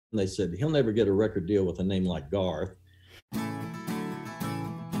And they said, he'll never get a record deal with a name like Garth.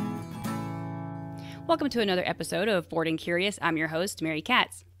 Welcome to another episode of Bored and Curious. I'm your host, Mary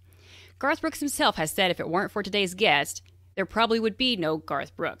Katz. Garth Brooks himself has said if it weren't for today's guest, there probably would be no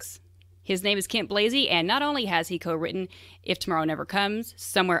Garth Brooks. His name is Kent Blazy, and not only has he co-written If Tomorrow Never Comes,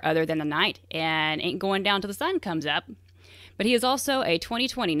 Somewhere Other Than the Night, and Ain't Going Down Till the Sun Comes Up, but he is also a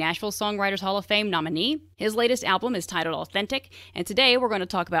 2020 Nashville Songwriters Hall of Fame nominee. His latest album is titled Authentic, and today we're going to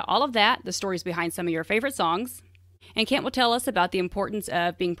talk about all of that, the stories behind some of your favorite songs, and Kent will tell us about the importance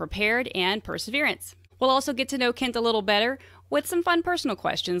of being prepared and perseverance. We'll also get to know Kent a little better with some fun personal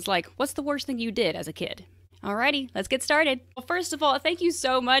questions like, what's the worst thing you did as a kid? Alrighty, let's get started. Well, first of all, thank you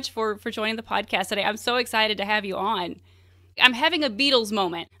so much for joining the podcast today. I'm so excited to have you on. I'm having a Beatles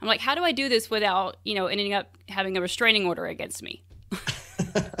moment. I'm like, how do I do this without, ending up having a restraining order against me?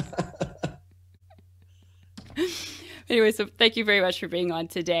 Anyway, so thank you very much for being on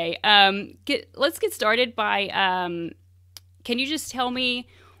today. Let's get started by, can you just tell me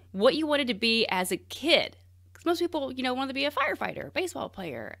what you wanted to be as a kid? Because most people, wanted to be a firefighter, a baseball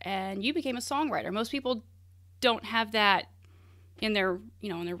player, and you became a songwriter. Most people don't have that in their,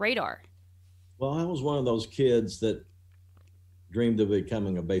 on their radar. Well, I was one of those kids that dreamed of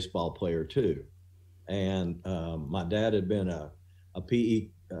becoming a baseball player too. And my dad had been a PE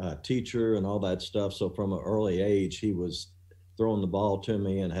teacher and all that stuff. So from an early age, he was throwing the ball to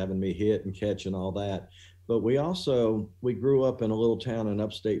me and having me hit and catch and all that. But we grew up in a little town in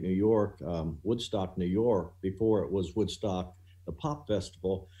upstate New York, Woodstock, New York, before it was Woodstock, the pop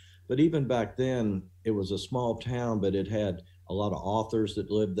festival. But even back then, it was a small town, but it had a lot of authors that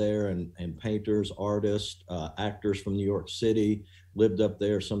lived there and painters, artists, actors from New York City lived up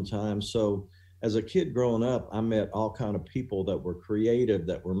there sometimes. So as a kid growing up, I met all kind of people that were creative,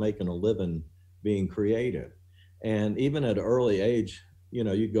 that were making a living being creative. And even at an early age,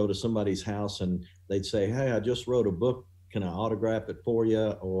 you'd go to somebody's house and they'd say, hey, I just wrote a book. Can I autograph it for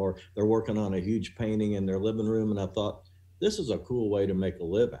you? Or they're working on a huge painting in their living room. And I thought, this is a cool way to make a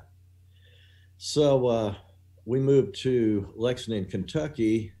living. So we moved to Lexington,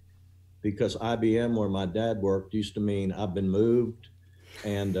 Kentucky, because IBM, where my dad worked, used to mean I've been moved.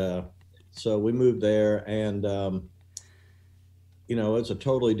 And so we moved there, and, it's a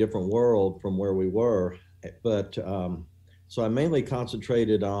totally different world from where we were. But so I mainly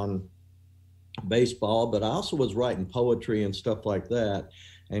concentrated on baseball, but I also was writing poetry and stuff like that,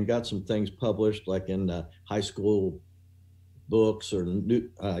 and got some things published, like in high school books or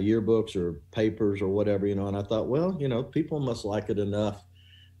yearbooks or papers or whatever, and I thought, well, people must like it enough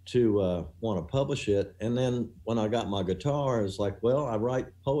to want to publish it. And then when I got my guitar, it's like, well, I write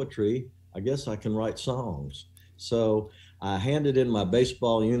poetry, I guess I can write songs. So I handed in my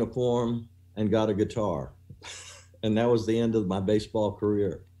baseball uniform and got a guitar. And that was the end of my baseball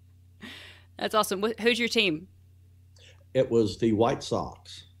career. That's awesome. Who's your team? It was the White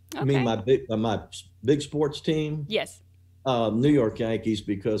Sox. Okay. I mean, my big sports team? Yes. New York Yankees,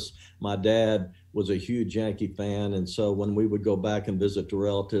 because my dad was a huge Yankee fan. And so when we would go back and visit the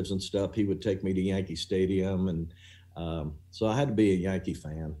relatives and stuff, he would take me to Yankee Stadium. And so I had to be a Yankee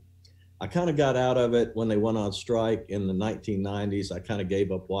fan. I kind of got out of it when they went on strike in the 1990s. I kind of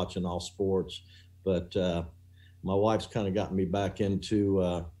gave up watching all sports, but my wife's kind of gotten me back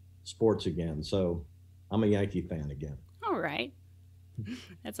into sports again. So I'm a Yankee fan again. All right.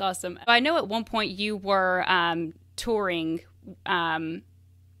 That's awesome. I know at one point you were touring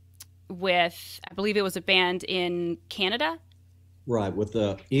with, I believe it was a band in Canada. Right, with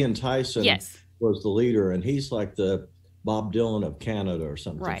Ian Tyson. Yes. Was the leader, and he's like the Bob Dylan of Canada or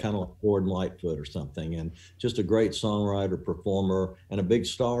something, right. Kind of like Gordon Lightfoot or something, and just a great songwriter, performer, and a big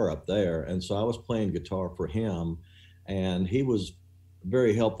star up there. And so I was playing guitar for him, and he was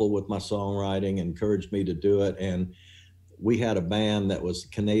very helpful with my songwriting, encouraged me to do it. And we had a band that was a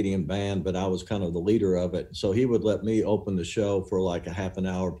Canadian band, but I was kind of the leader of it. So he would let me open the show for like a half an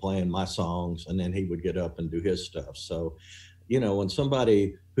hour playing my songs, and then he would get up and do his stuff. So, when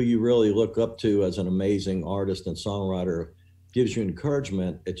somebody who you really look up to as an amazing artist and songwriter gives you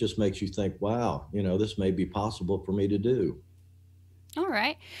encouragement, it just makes you think, wow, this may be possible for me to do. All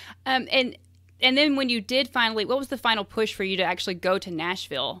right. And then when you did finally, what was the final push for you to actually go to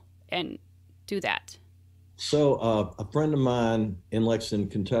Nashville and do that? So a friend of mine in Lexington,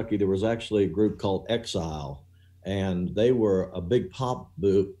 Kentucky, there was actually a group called Exile, and they were a big pop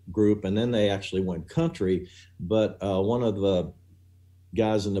group, and then they actually went country. But one of the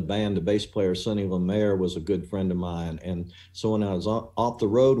guys in the band, the bass player, Sonny Lemaire, was a good friend of mine. And so when I was off the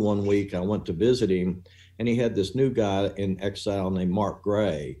road one week, I went to visit him, and he had this new guy in Exile named Mark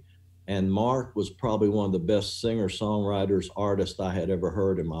Gray. And Mark was probably one of the best singer-songwriters, artists I had ever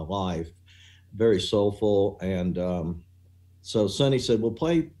heard in my life. Very soulful. And so Sonny said, well,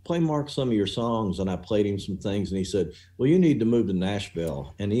 play Mark some of your songs. And I played him some things. And he said, well, you need to move to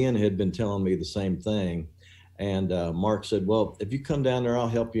Nashville. And Ian had been telling me the same thing. And Mark said, well, if you come down there, I'll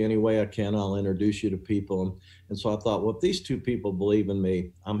help you any way I can. I'll introduce you to people. And so I thought, well, if these two people believe in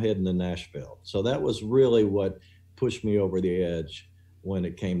me, I'm heading to Nashville. So that was really what pushed me over the edge when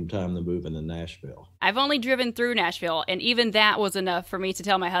it came time to move into Nashville. I've only driven through Nashville, and even that was enough for me to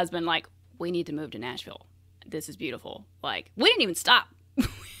tell my husband, like, we need to move to Nashville. This is beautiful. Like, we didn't even stop.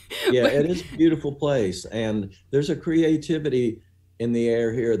 Yeah, it is a beautiful place. And there's a creativity in the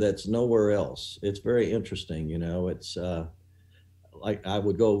air here that's nowhere else. It's very interesting. You know, it's like I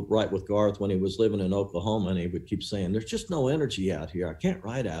would go write with Garth when he was living in Oklahoma, and he would keep saying, there's just no energy out here. I can't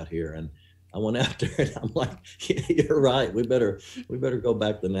write out here. And I went out there and I'm like, yeah, you're right. We better go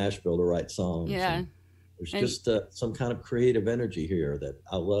back to Nashville to write songs. Yeah. And there's just some kind of creative energy here that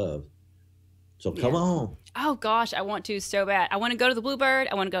I love. So come on. Oh gosh, I want to so bad. I want to go to the Bluebird.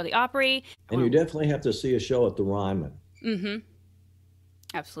 I want to go to the Opry. And you definitely have to see a show at the Ryman. Mm-hmm.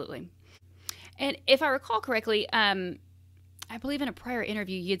 Absolutely. And if I recall correctly, I believe in a prior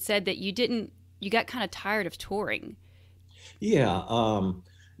interview you had said that you got kind of tired of touring. Yeah.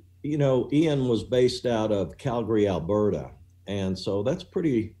 You know, Ian was based out of Calgary, Alberta. And so that's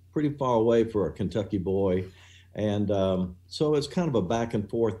pretty far away for a Kentucky boy. And so it's kind of a back and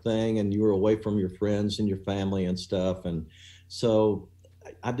forth thing, and you were away from your friends and your family and stuff. And so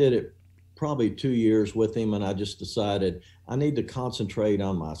I did it probably 2 years with him, and I just decided I need to concentrate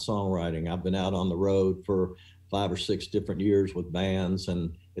on my songwriting. I've been out on the road for 5 or 6 different years with bands,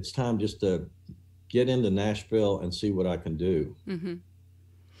 and it's time just to get into Nashville and see what I can do. Mm-hmm.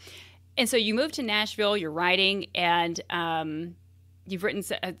 And so you moved to Nashville, you're writing, and you've written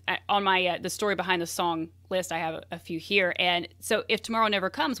on my the story behind the song list. I have a few here. And so If Tomorrow Never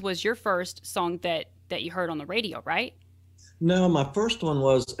Comes was your first song that you heard on the radio, right? No, my first one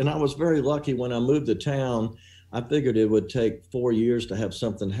was, and I was very lucky when I moved to town. I figured it would take 4 years to have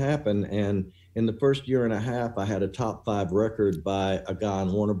something happen. And in the first year and a half, I had a top 5 record by a guy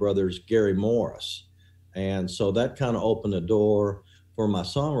in Warner Brothers, Gary Morris. And so that kind of opened the door for my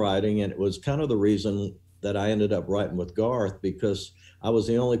songwriting. And it was kind of the reason that I ended up writing with Garth, because I was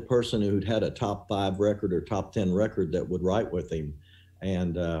the only person who'd had a top 5 record or top 10 record that would write with him.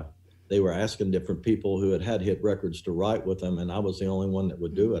 And they were asking different people who had hit records to write with them, and I was the only one that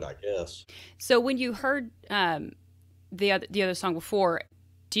would do it, I guess. So when you heard the other song before,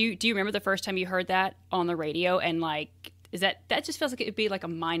 do you remember the first time you heard that on the radio? And like, is that just feels like it would be like a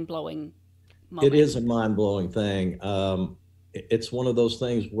mind-blowing moment? It is a mind-blowing thing. It's one of those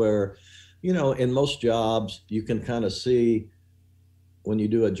things where, you know, in most jobs, you can kind of see when you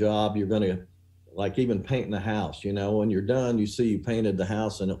do a job, you're going to, like even painting a house, you know, when you're done, you see you painted the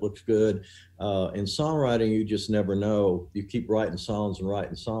house and it looks good. In songwriting, you just never know. You keep writing songs and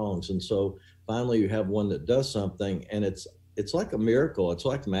writing songs. And so finally you have one that does something, and it's like a miracle. It's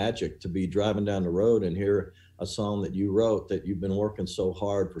like magic to be driving down the road and hear a song that you wrote that you've been working so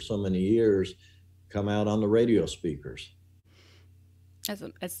hard for so many years come out on the radio speakers.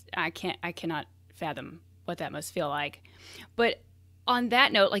 I cannot fathom what that must feel like. But on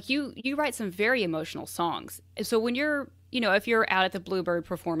that note, like you write some very emotional songs. So when you're, you know, if you're out at the Bluebird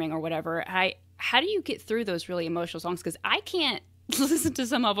performing or whatever, how do you get through those really emotional songs? Because I can't listen to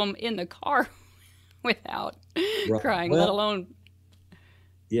some of them in the car without crying, let alone.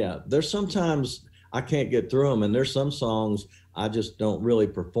 Yeah, there's sometimes I can't get through them, and there's some songs I just don't really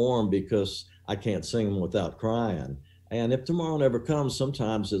perform because I can't sing them without crying. And If Tomorrow Never Comes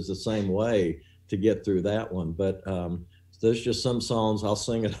sometimes is the same way to get through that one. But there's just some songs I'll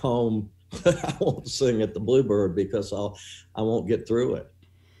sing at home, but I won't sing at the Bluebird because I won't get through it.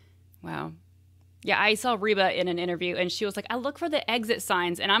 Wow. Yeah, I saw Reba in an interview, and she was like, I look for the exit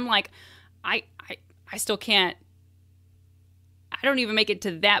signs. And I'm like, I still can't. I don't even make it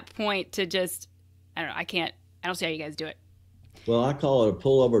to that point to just, I don't know, I don't see how you guys do it. Well, I call it a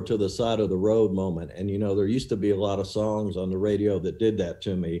pull over to the side of the road moment. And, you know, there used to be a lot of songs on the radio that did that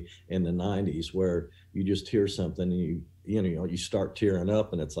to me in the 90s, where you just hear something and you start tearing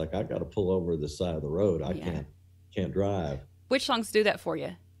up, and it's like, I got to pull over the side of the road. I can't drive. Which songs do that for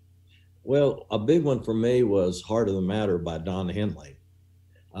you? Well, a big one for me was Heart of the Matter by Don Henley.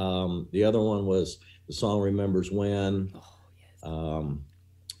 The other one was the song Remembers When. Oh, yes.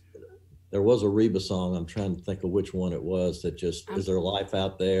 There was a Reba song, I'm trying to think of which one it was, that just, Is There Life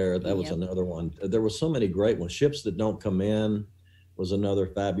Out There? That was another one. There were so many great ones. Ships That Don't Come In was another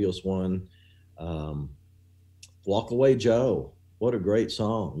fabulous one. Walk Away Joe. what a great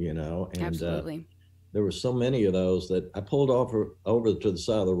song, you know. And Absolutely. there were so many of those that I pulled over to the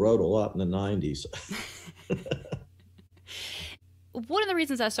side of the road a lot in the 90s. One of the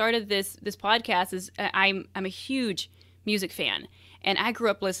reasons I started this podcast is I'm a huge music fan, and I grew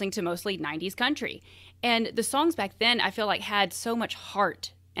up listening to mostly 90s country. And the songs back then I feel like had so much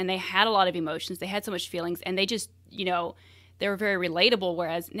heart, and they had a lot of emotions. They had so much feelings, and they just, you know, they were very relatable.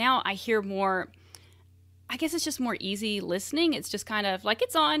 Whereas now I hear more, I guess it's just more easy listening. It's just kind of like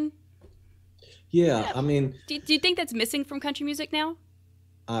it's on. Yeah, I mean, Do you think that's missing from country music now?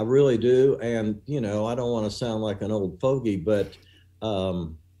 I really do. And, you know, I don't want to sound like an old fogey, but,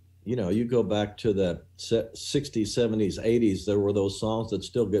 you know, you go back to the 60s, 70s, 80s, there were those songs that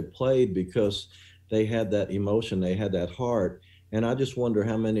still get played because they had that emotion, they had that heart. And I just wonder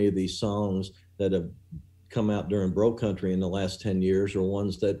how many of these songs that have come out during Bro Country in the last 10 years are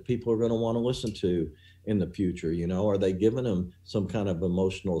ones that people are going to want to listen to in the future. You know, are they giving them some kind of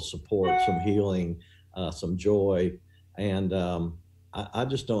emotional support, some healing, some joy? And I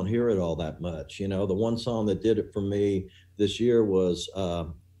just don't hear it all that much. You know, the one song that did it for me this year was,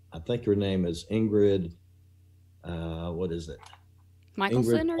 I think her name is Ingrid, what is it?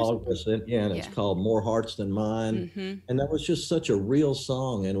 Michelson Ingrid or something? August, yeah, and it's called More Hearts Than Mine. Mm-hmm. And that was just such a real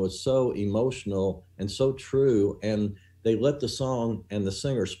song, and it was so emotional and so true. And they let the song and the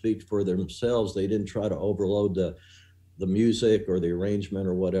singer speak for themselves. They didn't try to overload the music or the arrangement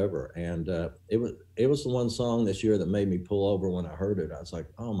or whatever. And it was the one song this year that made me pull over when I heard it. I was like,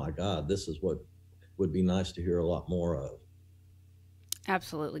 oh my God, this is what would be nice to hear a lot more of.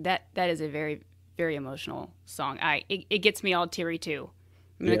 Absolutely. That is a very, very emotional song. It gets me all teary too.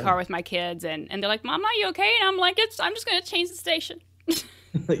 I'm in the Yeah. car with my kids, and they're like, "Mom, are you okay?" And I'm like, I'm just going to change the station."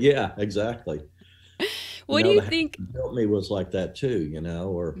 Yeah, exactly. You What do know, you the think? Hound Built Me was like that too, you know,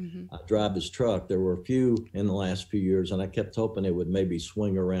 or Mhm. I Drive His Truck. There were a few in the last few years, and I kept hoping it would maybe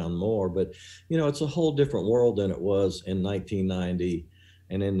swing around more. But, you know, it's a whole different world than it was in 1990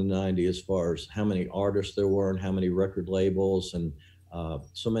 and in the 90s as far as how many artists there were and how many record labels. And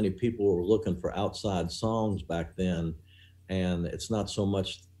so many people were looking for outside songs back then. And it's not so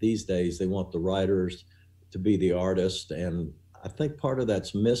much these days. They want the writers to be the artist. And I think part of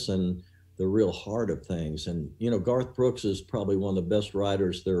that's missing the real heart of things. And, you know, Garth Brooks is probably one of the best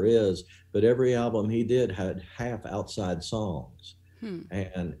writers there is, but every album he did had half outside songs. Hmm.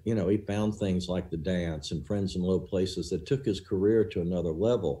 And, you know, he found things like The Dance and Friends in Low Places that took his career to another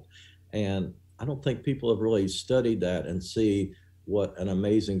level. And I don't think people have really studied that and see what an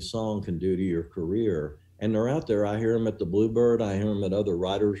amazing song can do to your career. And they're out there. I hear them at the Bluebird, I hear them at other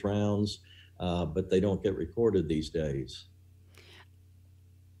writers' rounds, but they don't get recorded these days.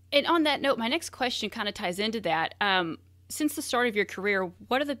 And on that note, my next question kind of ties into that. Since the start of your career,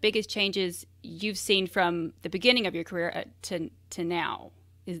 what are the biggest changes you've seen from the beginning of your career to now?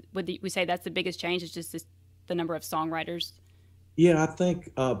 Would we say that's the biggest change? Is just the number of songwriters? Yeah, I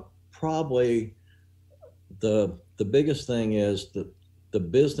think probably the biggest thing is that the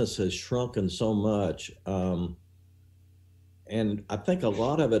business has shrunken so much. And I think a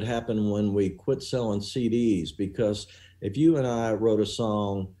lot of it happened when we quit selling CDs, because if you and I wrote a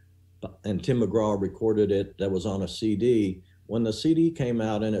song and Tim McGraw recorded it that was on a CD, when the CD came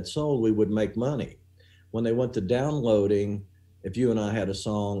out and it sold, we would make money. When they went to downloading, if you and I had a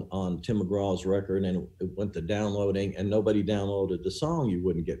song on Tim McGraw's record and it went to downloading and nobody downloaded the song, you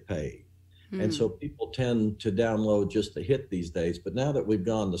wouldn't get paid. And so people tend to download just the hit these days. But now that we've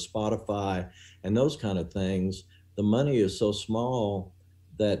gone to Spotify and those kind of things, the money is so small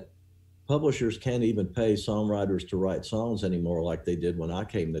that publishers can't even pay songwriters to write songs anymore like they did when I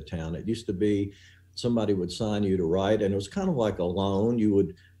came to town. It used to be somebody would sign you to write, and it was kind of like a loan. You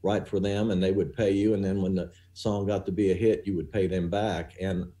would write for them and they would pay you. And then when the song got to be a hit, you would pay them back.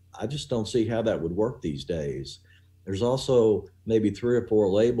 And I just don't see how that would work these days. There's also maybe 3 or 4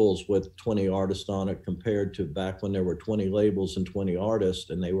 labels with 20 artists on it compared to back when there were 20 labels and 20 artists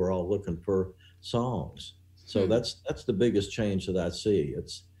and they were all looking for songs. So that's the biggest change that I see.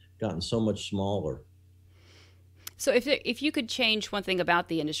 It's gotten so much smaller. So if you could change one thing about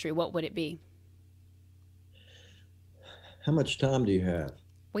the industry, what would it be? How much time do you have?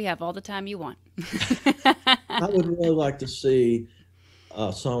 We have all the time you want. I would really like to see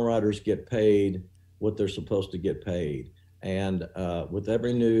songwriters get paid what they're supposed to get paid. And with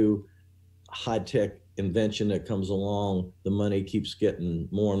every new high-tech invention that comes along, the money keeps getting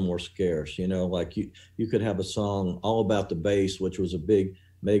more and more scarce. You know, like you could have a song all about the bass, which was a big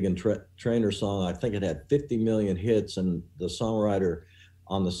Megan Trainor song. I think it had 50 million hits, and the songwriter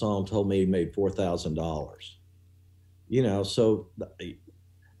on the song told me he made $4,000. You know, so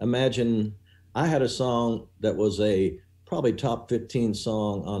imagine I had a song that was a probably top 15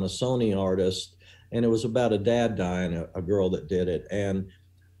 song on a Sony artist. And it was about a dad dying, a girl that did it. And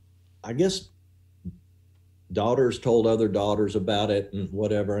I guess daughters told other daughters about it and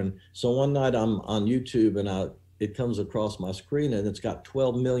whatever. And so one night I'm on YouTube and it comes across my screen and it's got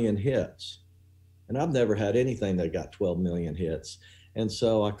 12 million hits. And I've never had anything that got 12 million hits. And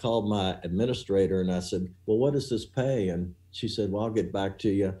so I called my administrator and I said, well, what does this pay? And she said, well, I'll get back to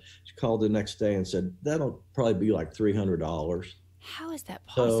you. She called the next day and said, that'll probably be like $300. How is that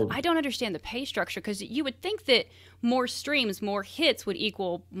possible? I don't understand the pay structure, because you would think that more streams, more hits would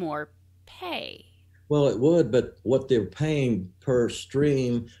equal more pay. Well, it would, but what they're paying per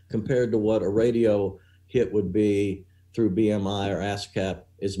stream compared to what a radio hit would be through BMI or ASCAP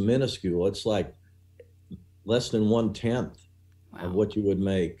is minuscule. It's like less than 1/10 of what you would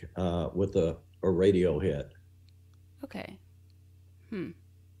make with a radio hit. Okay.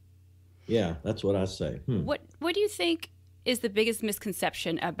 Yeah, that's what I say. What do you think is the biggest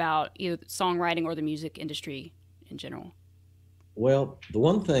misconception about either songwriting or the music industry in general? Well, the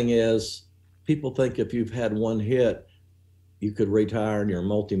one thing is people think if you've had one hit, you could retire and you're a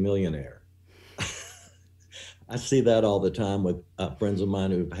multimillionaire. I see that all the time with friends of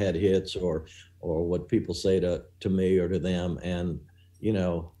mine who've had hits or what people say to me or to them. And, you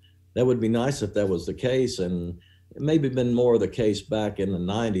know, that would be nice if that was the case. And it maybe been more the case back in the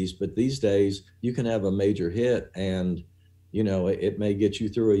 90s, but these days you can have a major hit and, you know, it may get you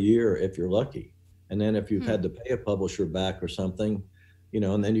through a year if you're lucky. And then if you've had to pay a publisher back or something, you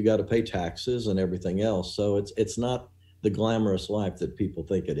know, and then you got to pay taxes and everything else. So it's not the glamorous life that people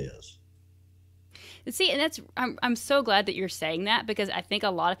think it is. See, and I'm so glad that you're saying that, because I think a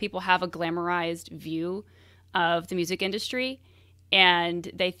lot of people have a glamorized view of the music industry, and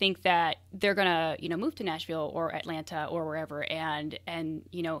they think that they're gonna, you know, move to Nashville or Atlanta or wherever and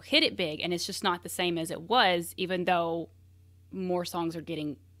you know, hit it big, and it's just not the same as it was, even though more songs are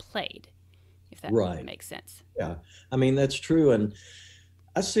getting played, if that makes sense. Yeah, I mean, that's true. And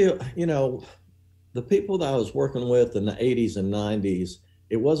I see, you know, the people that I was working with in the 80s and 90s,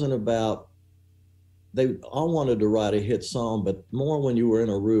 it wasn't about, they all wanted to write a hit song, but more when you were in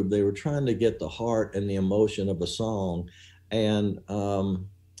a room, they were trying to get the heart and the emotion of a song. And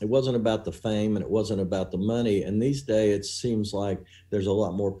it wasn't about the fame and it wasn't about the money. And these days, it seems like there's a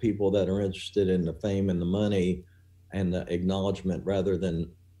lot more people that are interested in the fame and the money and the acknowledgement rather than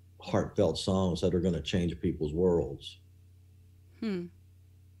heartfelt songs that are going to change people's worlds. I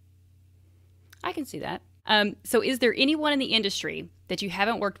can see that. So is there anyone in the industry that you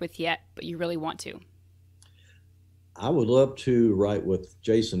haven't worked with yet, but you really want to? I would love to write with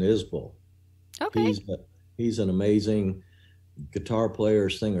Jason Isbell. Okay. He's an amazing guitar player,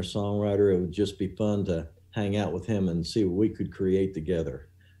 singer, songwriter. It would just be fun to hang out with him and see what we could create together.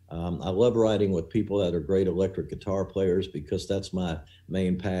 I love writing with people that are great electric guitar players, because that's my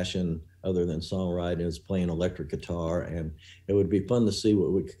main passion other than songwriting, is playing electric guitar. And it would be fun to see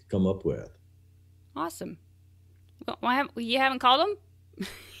what we could come up with. Awesome. Well, you haven't called him?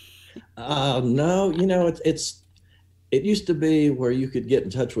 No, you know, it used to be where you could get in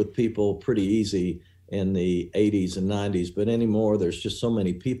touch with people pretty easy in the 80s and 90s, but anymore, there's just so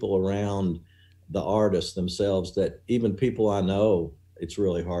many people around the artists themselves that even people I know, it's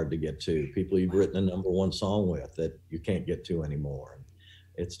really hard to get to. People you've written a #1 song with that you can't get to anymore.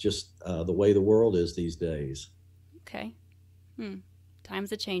 It's just the way the world is these days. Okay.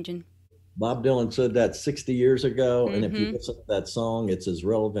 Times are changing. Bob Dylan said that 60 years ago, and if you listen to that song, it's as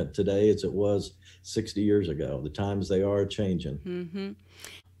relevant today as it was 60 years ago. The times, they are changing.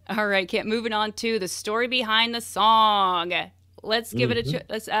 All right, Kent, moving on to the story behind the song. Let's give it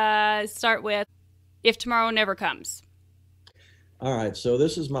let's start with If Tomorrow Never Comes. All right, so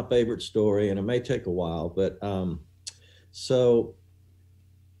this is my favorite story, and it may take a while, but so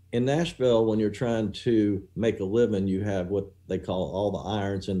in Nashville, when you're trying to make a living, you have what they call all the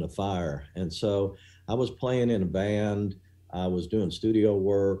irons in the fire. And so I was playing in a band, I was doing studio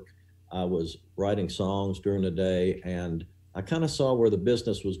work, I was writing songs during the day, and I kind of saw where the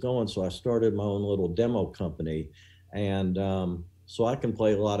business was going. So I started my own little demo company. And so I can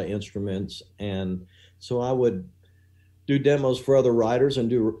play a lot of instruments. And so I would do demos for other writers and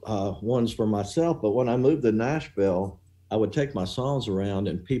do ones for myself. But when I moved to Nashville, I would take my songs around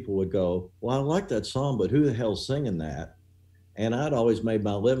and people would go, well, I like that song, but who the hell's singing that? And I'd always made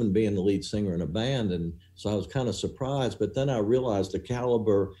my living being the lead singer in a band. And so I was kind of surprised, but then I realized the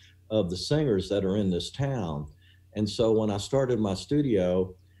caliber of the singers that are in this town. And so when I started my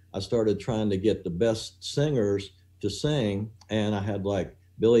studio, I started trying to get the best singers to sing. And I had like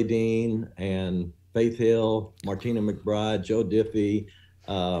Billy Dean and Faith Hill, Martina McBride, Joe Diffie,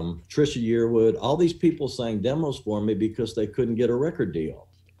 Trisha Yearwood, all these people sang demos for me because they couldn't get a record deal.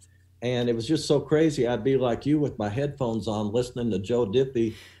 And it was just so crazy. I'd be like you with my headphones on, listening to Joe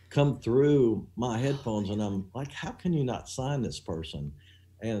Diffie come through my headphones. And I'm like, how can you not sign this person?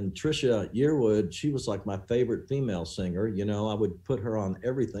 And Trisha Yearwood, she was like my favorite female singer. You know, I would put her on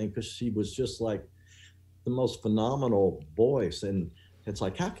everything because she was just like the most phenomenal voice. And it's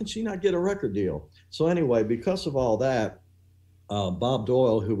like, how can she not get a record deal? So anyway, because of all that, Bob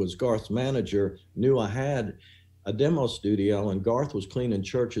Doyle, who was Garth's manager, knew I had a demo studio, and Garth was cleaning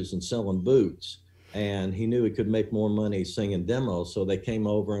churches and selling boots. And he knew he could make more money singing demos. So they came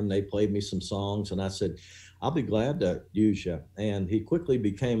over and they played me some songs. And I said, I'll be glad to use you. And he quickly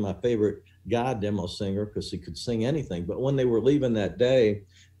became my favorite guy demo singer because he could sing anything. But when they were leaving that day,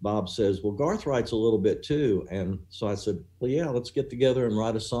 Bob says, well, Garth writes a little bit too. And so I said, well, yeah, let's get together and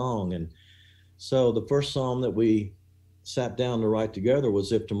write a song. And so the first song that we sat down to write together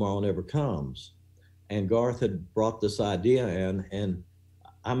was If Tomorrow Never Comes. And Garth had brought this idea in, and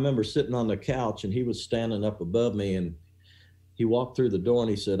I remember sitting on the couch and he was standing up above me, and he walked through the door and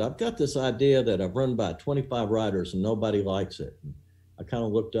he said, I've got this idea that I've run by 25 writers and nobody likes it. And I kind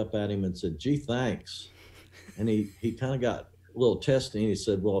of looked up at him and said, gee, thanks. And he kind of got a little testy. He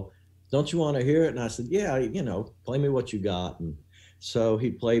said, well, don't you want to hear it? And I said, yeah, you know, play me what you got. And so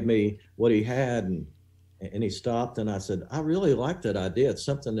he played me what he had, and he stopped, and I said, I really like that idea. It's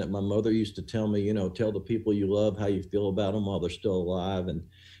something that my mother used to tell me, you know, tell the people you love how you feel about them while they're still alive. And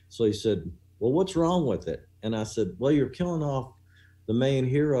so he said, well, what's wrong with it? And I said, well, you're killing off the main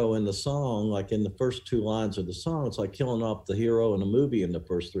hero in the song. Like in the first two lines of the song, it's like killing off the hero in a movie in the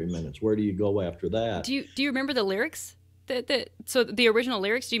first 3 minutes. Where do you go after that? Do you remember the lyrics? So the original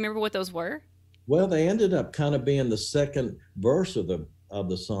lyrics, do you remember what those were? Well, they ended up kind of being the second verse of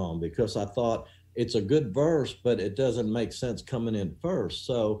the song, because I thought, it's a good verse, but it doesn't make sense coming in first.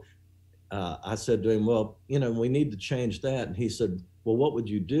 So I said to him, well, you know, we need to change that. And he said, well, what would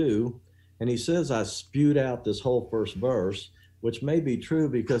you do? And he says, I spewed out this whole first verse, which may be true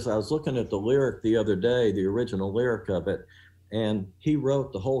because I was looking at the lyric the other day, the original lyric of it. And he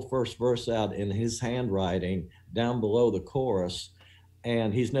wrote the whole first verse out in his handwriting down below the chorus.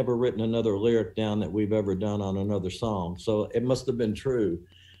 And he's never written another lyric down that we've ever done on another song. So it must have been true.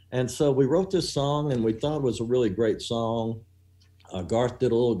 And so we wrote this song, and we thought it was a really great song. Garth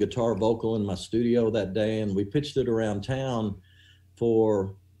did a little guitar vocal in my studio that day, and we pitched it around town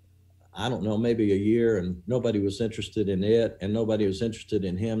for, I don't know, maybe a year, and nobody was interested in it, and nobody was interested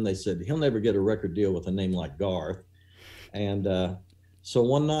in him. They said, he'll never get a record deal with a name like Garth. And so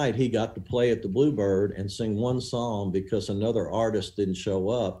one night he got to play at the Bluebird and sing one song because another artist didn't show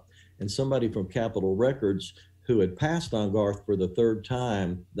up, and somebody from Capitol Records, who had passed on Garth for the third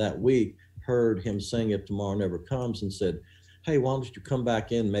time that week, heard him sing If Tomorrow Never Comes and said, hey, why don't you come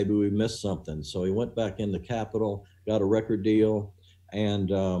back in? Maybe we missed something. So he went back in the Capitol, got a record deal,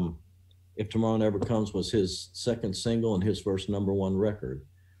 and If Tomorrow Never Comes was his second single and his first #1 record.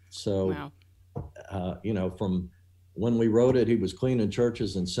 So, wow. You know, from when we wrote it, he was cleaning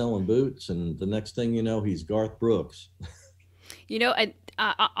churches and selling boots, and the next thing you know, he's Garth Brooks. You know,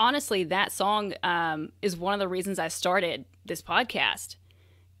 honestly, that song is one of the reasons I started this podcast,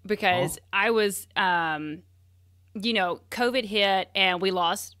 because I was, you know, COVID hit and we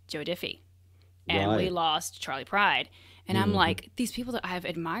lost Joe Diffie and we lost Charlie Pride. And I'm like, these people that I've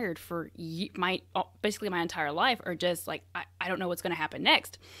admired for basically my entire life are just like, I don't know what's going to happen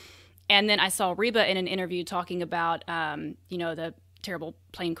next. And then I saw Reba in an interview talking about, you know, the terrible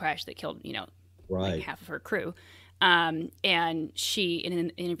plane crash that killed, you know, like half of her crew. And she,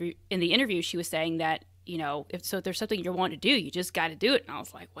 in the interview, she was saying that, you know, if there's something you want to do, you just got to do it. And I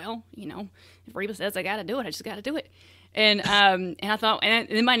was like, well, you know, if Reba says I got to do it, I just got to do it. And I thought, and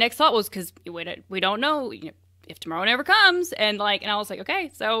then my next thought was, because we don't know, you know, if tomorrow never comes, and I was like, okay,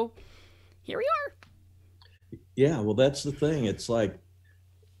 so here we are. Yeah, well, that's the thing. It's like,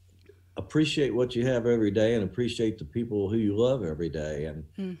 appreciate what you have every day and appreciate the people who you love every day.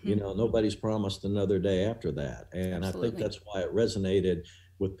 And, you know, nobody's promised another day after that. And absolutely. I think that's why it resonated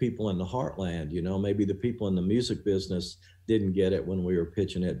with people in the heartland. You know, maybe the people in the music business didn't get it when we were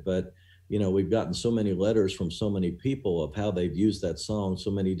pitching it, but, you know, we've gotten so many letters from so many people of how they've used that song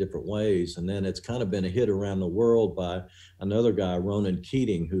so many different ways. And then it's kind of been a hit around the world by another guy, Ronan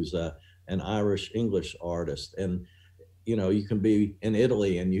Keating, who's an Irish English artist. And, you know, you can be in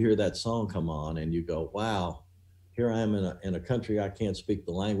Italy and you hear that song come on and you go, wow, here I am in a country I can't speak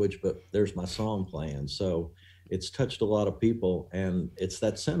the language, but there's my song playing. So it's touched a lot of people, and it's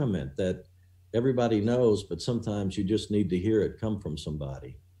that sentiment that everybody knows, but sometimes you just need to hear it come from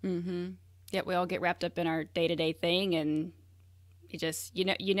somebody. Yeah, we all get wrapped up in our day-to-day thing, and You just,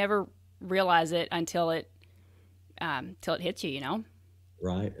 you never realize it until it hits you,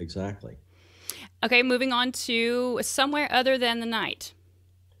 Right, exactly. Okay, moving on to Somewhere Other Than the Night.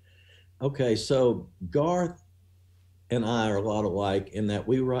 Okay, so Garth and I are a lot alike in that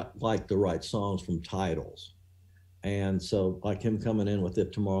we like to write songs from titles. And so like him coming in with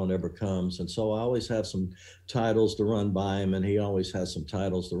If Tomorrow Never Comes. And so I always have some titles to run by him, and he always has some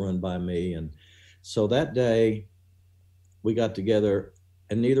titles to run by me. And so that day we got together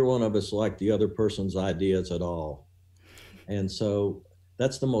and neither one of us liked the other person's ideas at all. And so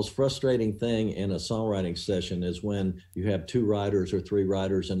that's the most frustrating thing in a songwriting session, is when you have 2 writers or 3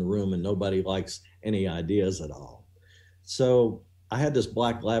 writers in the room and nobody likes any ideas at all. So I had this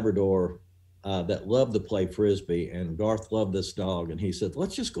black Labrador that loved to play Frisbee, and Garth loved this dog. And he said,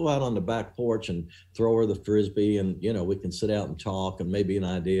 let's just go out on the back porch and throw her the Frisbee, and, we can sit out and talk, and maybe an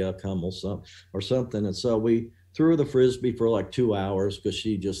idea come or something. And so we threw her the Frisbee for like 2 hours because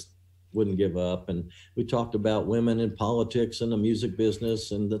she just wouldn't give up. And we talked about women in politics and the music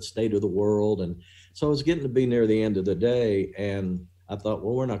business and the state of the world. And so it was getting to be near the end of the day. And I thought,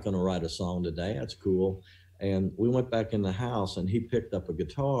 well, we're not going to write a song today. That's cool. And we went back in the house, and he picked up a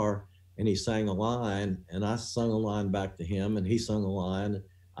guitar and he sang a line, and I sung a line back to him, and he sung a line,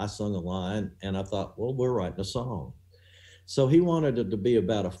 I sung a line. And I thought, well, we're writing a song. So he wanted it to be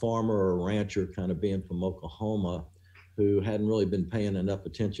about a farmer or a rancher, kind of being from Oklahoma, who hadn't really been paying enough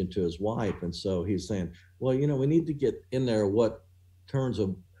attention to his wife. And so he's saying, well, we need to get in there what turns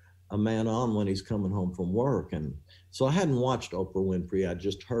a man on when he's coming home from work. And so I hadn't watched Oprah Winfrey. I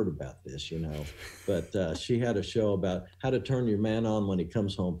just heard about this, but she had a show about how to turn your man on when he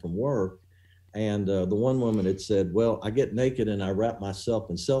comes home from work. And the one woman had said, well, I get naked and I wrap myself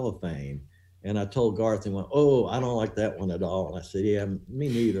in cellophane. And I told Garth, and went, oh, I don't like that one at all. And I said, yeah, me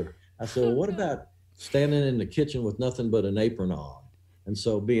neither. I said, well, what about standing in the kitchen with nothing but an apron on? And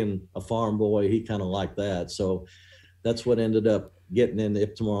so being a farm boy, he kind of liked that. So that's what ended up getting in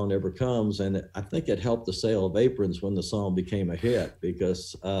If Tomorrow Never Comes. And I think it helped the sale of aprons when the song became a hit,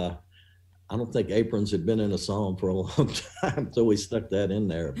 because I don't think aprons had been in a song for a long time. So we stuck that in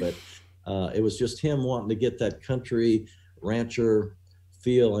there. But it was just him wanting to get that country rancher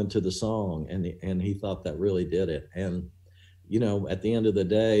feel into the song. And he thought that really did it. And, at the end of the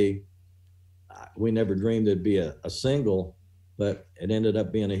day, we never dreamed it'd be a single, but it ended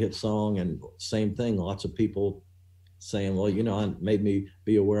up being a hit song. And same thing, lots of people saying, well, it made me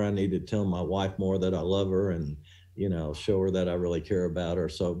be aware I need to tell my wife more that I love her, and, show her that I really care about her.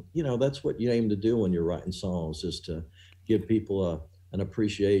 So, that's what you aim to do when you're writing songs, is to give people an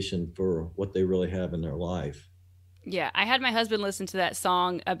appreciation for what they really have in their life. Yeah, I had my husband listen to that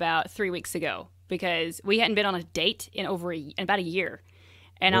song about 3 weeks ago, because we hadn't been on a date in about a year.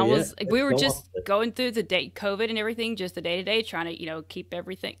 And we were just going through the COVID and everything, just the day to day, trying to, keep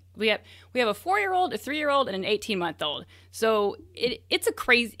everything. We have a 4-year-old, a 3-year-old, and an 18-month-old. So it's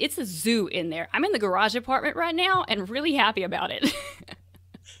a zoo in there. I'm in the garage apartment right now and really happy about it.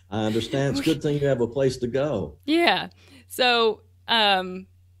 I understand. It's a good thing you have a place to go. Yeah. So,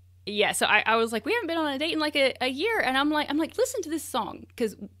 so I was like, we haven't been on a date in like a year, and I'm like, listen to this song,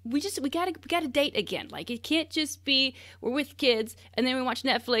 because we gotta date again. Like, it can't just be we're with kids and then we watch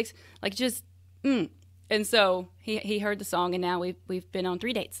Netflix. Like, just And so he heard the song, and now we've been on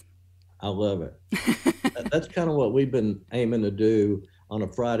 3 dates. I love it. That's kind of what we've been aiming to do. On a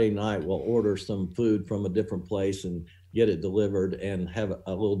Friday night, we'll order some food from a different place and get it delivered, and have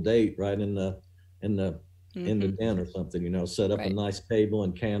a little date right in the den or something, set up a nice table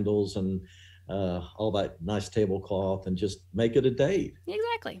and candles and all that nice tablecloth, and just make it a date.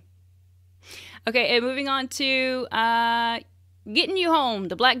 Exactly. Okay, and moving on to Gettin You Home,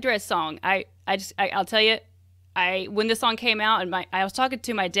 the Black Dress song. I'll tell you, when this song came out, and I was talking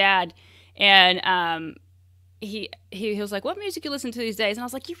to my dad, and he was like, what music you listen to these days? And I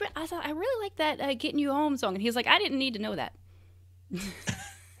was like, I thought I really like that Gettin You Home song. And he was like, I didn't need to know that.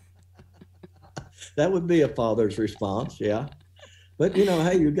 That would be a father's response, yeah. But,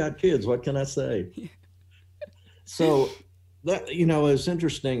 hey, you got kids. What can I say? So, that, it's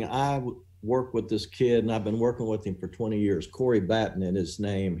interesting. I work with this kid, and I've been working with him for 20 years. Corey Batten is his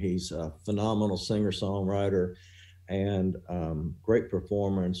name. He's a phenomenal singer-songwriter and great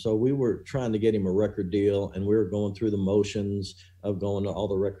performer. And so we were trying to get him a record deal, and we were going through the motions of going to all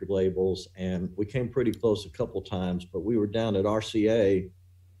the record labels. And we came pretty close a couple times, but we were down at RCA,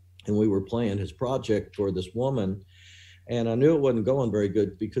 and we were playing his project for this woman. And I knew it wasn't going very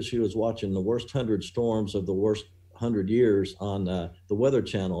good, because she was watching the worst 100 storms of the worst 100 years on the Weather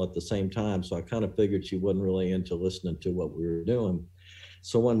Channel at the same time. So I kind of figured she wasn't really into listening to what we were doing.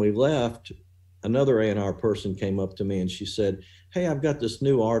 So when we left, another A&R person came up to me and she said, hey, I've got this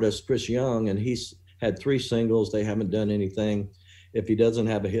new artist, Chris Young, and he's had 3 singles. They haven't done anything. If he doesn't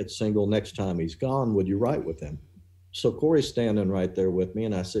have a hit single next time he's gone, would you write with him? So Corey's standing right there with me.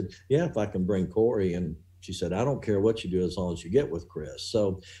 And I said, yeah, if I can bring Corey. And she said, I don't care what you do as long as you get with Chris.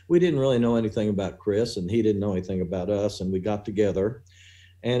 So we didn't really know anything about Chris and he didn't know anything about us. And we got together.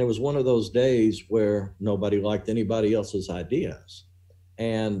 And it was one of those days where nobody liked anybody else's ideas.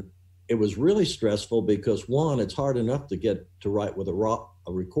 And it was really stressful because, one, it's hard enough to get to write with a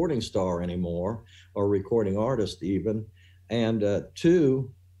recording star anymore, or a recording artist even. And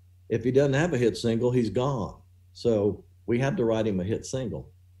 2, if he doesn't have a hit single, he's gone. So we had to write him a hit single.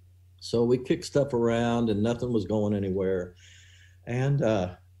 So we kicked stuff around and nothing was going anywhere. And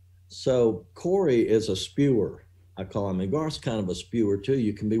so Corey is a spewer, I call him. And Garth's kind of a spewer too.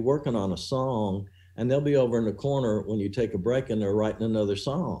 You can be working on a song and they'll be over in the corner when you take a break and they're writing another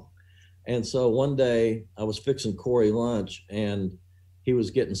song. And so one day I was fixing Corey lunch and he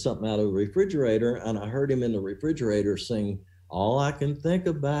was getting something out of the refrigerator, and I heard him in the refrigerator sing, all I can think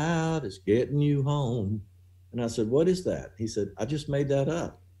about is getting you home. And I said, what is that? He said, I just made that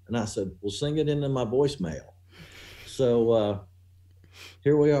up. And I said, well, sing it into my voicemail. So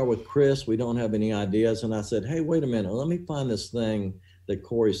here we are with Chris. We don't have any ideas. And I said, hey, wait a minute. Let me find this thing that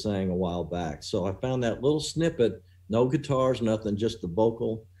Corey sang a while back. So I found that little snippet, no guitars, nothing, just the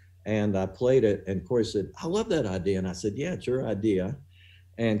vocal. And I played it. And Corey said, I love that idea. And I said, yeah, it's your idea.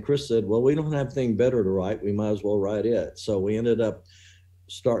 And Chris said, well, we don't have anything better to write. We might as well write it. So we ended up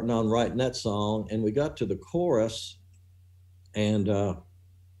starting on writing that song. And we got to the chorus and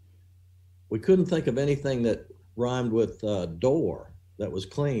we couldn't think of anything that rhymed with door that was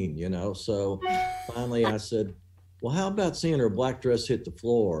clean, you know. So finally I said, well, how about seeing her black dress hit the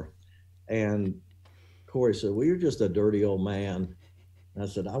floor? And Corey said, well, you're just a dirty old man. And I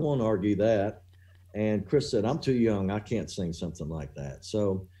said, I won't argue that. And Chris said, I'm too young. I can't sing something like that.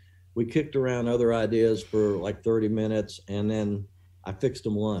 So we kicked around other ideas for like 30 minutes. And then I fixed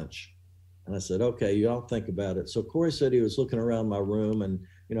him lunch. And I said, okay, y'all think about it. So Corey said he was looking around my room and,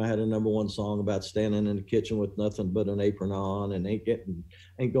 you know, I had a #1 song about standing in the kitchen with nothing but an apron on and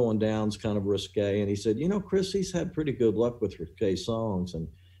ain't going down's kind of risque. And he said, you know, Chris, he's had pretty good luck with risque songs. And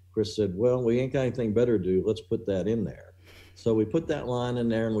Chris said, well, we ain't got anything better to do. Let's put that in there. So we put that line in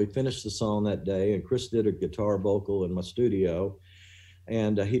there and we finished the song that day. And Chris did a guitar vocal in my studio.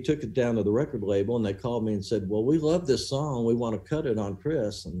 And he took it down to the record label and they called me and said, well, we love this song. We want to cut it on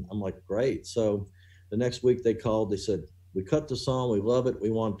Chris. And I'm like, great. So the next week they called, they said, we cut the song. We love it. We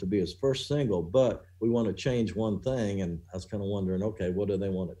want it to be his first single, but we want to change one thing. And I was kind of wondering, okay, what do they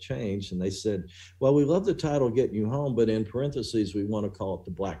want to change? And they said, well, we love the title Gettin You Home, but in parentheses, we want to call it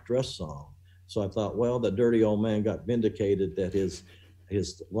the Black Dress Song. So I thought, well, the dirty old man got vindicated that his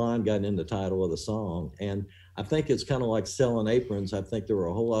line got in the title of the song. And I think it's kind of like selling aprons. I think there were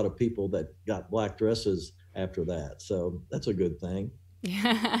a whole lot of people that got black dresses after that. So that's a good thing.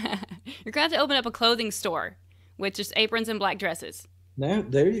 Yeah. You're going to have to open up a clothing store with just aprons and black dresses. Now,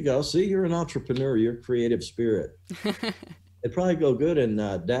 there you go. See, you're an entrepreneur. You're a creative spirit. It'd probably go good in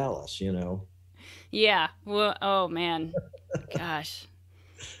Dallas, you know. Yeah. Well, oh, man. Gosh.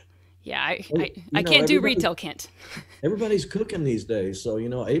 Yeah, I can't do retail, Kent. Everybody's cooking these days. So, you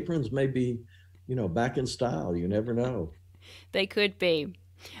know, aprons may be, you know, back in style. You never know. They could be.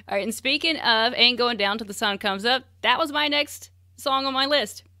 All right, and speaking of Ain't Going Down Till the Sun Comes Up, that was my next song on my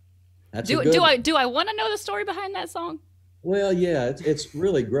list. Do I want to know the story behind that song? Well, yeah, it's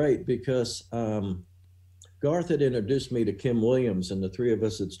really great because Garth had introduced me to Kim Williams and the 3 of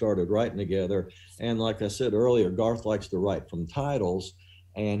us had started writing together. And like I said earlier, Garth likes to write from titles.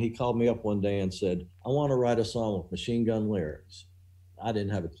 And he called me up one day and said, I want to write a song with machine gun lyrics. I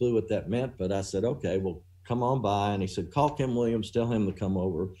didn't have a clue what that meant, but I said, okay, well, come on by. And he said, call Kim Williams, tell him to come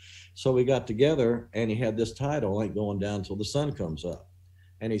over. So we got together and he had this title, Ain't Going Down Till the Sun Comes Up.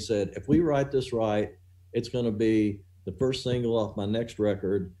 And he said, if we write this right, it's going to be the first single off my next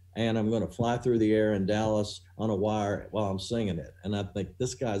record. And I'm going to fly through the air in Dallas on a wire while I'm singing it. And I think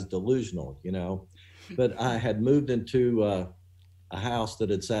this guy's delusional, you know, but I had moved into a house that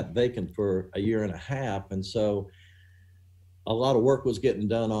had sat vacant for a year and a half. And so a lot of work was getting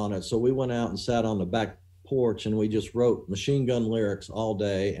done on it. So we went out and sat on the back porch and we just wrote machine gun lyrics all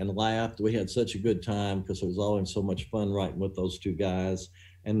day and laughed. We had such a good time because it was always so much fun writing with those 2 guys.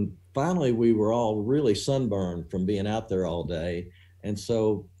 And finally, we were all really sunburned from being out there all day. And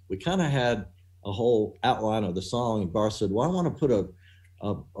so we kind of had a whole outline of the song. And Garth said, well, I want to put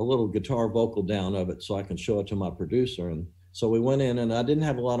a little guitar vocal down of it so I can show it to my producer. And so we went in and I didn't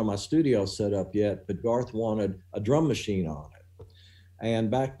have a lot of my studio set up yet, but Garth wanted a drum machine on it.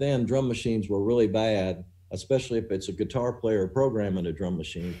 And back then, drum machines were really bad, especially if it's a guitar player programming a drum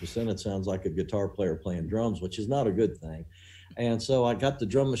machine, because then it sounds like a guitar player playing drums, which is not a good thing. And so I got the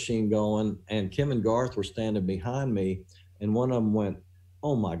drum machine going, and Kim and Garth were standing behind me, and one of them went,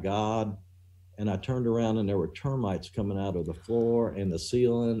 "Oh my God." And I turned around and there were termites coming out of the floor and the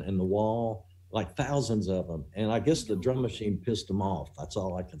ceiling and the wall, like thousands of them. And I guess the drum machine pissed them off. That's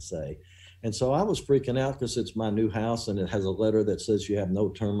all I can say. And so I was freaking out because it's my new house and it has a letter that says you have no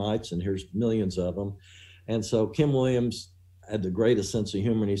termites and here's millions of them. And so Kim Williams had the greatest sense of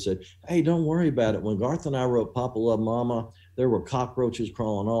humor, and he said, "Hey, don't worry about it. When Garth and I wrote Papa Love Mama, there were cockroaches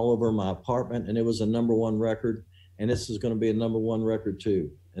crawling all over my apartment, and it was a #1 record, and this is going to be a #1 record too."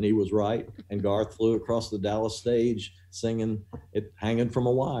 And he was right. And Garth flew across the Dallas stage singing it, hanging from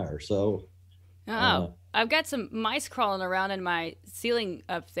a wire. So I've got some mice crawling around in my ceiling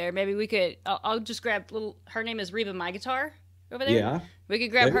up there. Maybe we could, I'll just grab her name is Reba, my guitar over there. Yeah. We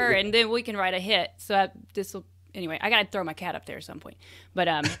could grab her and then we can write a hit. So this will, anyway, I got to throw my cat up there at some point. But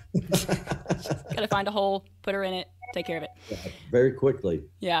got to find a hole, put her in it, take care of it. Yeah, very quickly.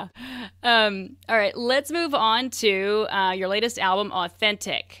 Yeah. All right, let's move on to your latest album,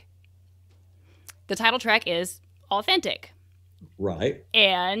 Authentic. The title track is Authentic. Right.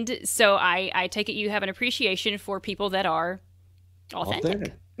 And so I take it you have an appreciation for people that are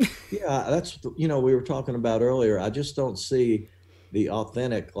authentic. Yeah, that's, we were talking about earlier. I just don't see the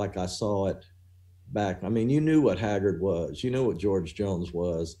authentic like I saw it back. I mean, you knew what Haggard was. You knew what George Jones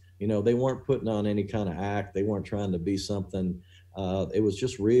was. They weren't putting on any kind of act. They weren't trying to be something. It was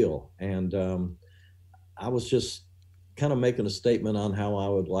just real. And I was just kind of making a statement on how I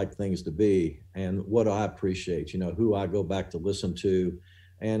would like things to be and what I appreciate, who I go back to listen to.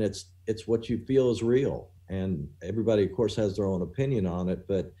 And it's what you feel is real. And everybody, of course, has their own opinion on it.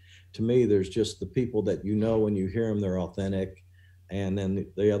 But to me, there's just the people that when you hear them, they're authentic. And then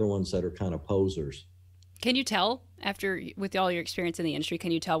the other ones that are kind of posers. Can you tell with all your experience in the industry,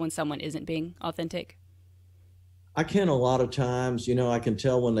 can you tell when someone isn't being authentic? I can a lot of times, I can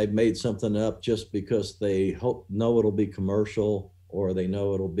tell when they've made something up just because they know it'll be commercial, or they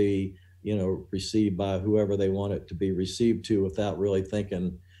know it'll be, received by whoever they want it to be received to, without really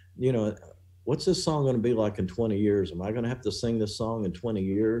thinking, what's this song going to be like in 20 years? Am I going to have to sing this song in 20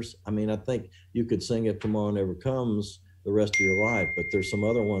 years? I mean, I think you could sing it Tomorrow Never Comes the rest of your life, but there's some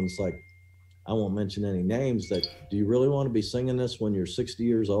other ones, like, I won't mention any names, that do you really want to be singing this when you're 60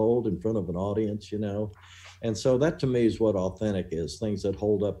 years old in front of an audience, And so that to me is what authentic is, things that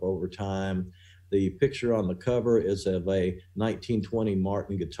hold up over time. The picture on the cover is of a 1920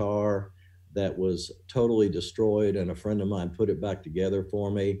 Martin guitar that was totally destroyed, and a friend of mine put it back together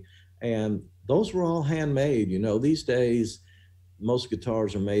for me. And those were all handmade. These days, most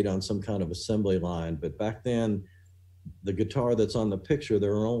guitars are made on some kind of assembly line, but back then, the guitar that's on the picture,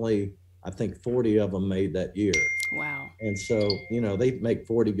 there were only, I think, 40 of them made that year. Wow. And so, they make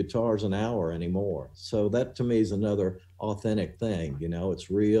 40 guitars an hour anymore. So that to me is another authentic thing. It's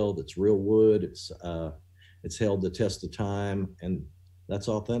real, it's real wood, it's held the test of time, and that's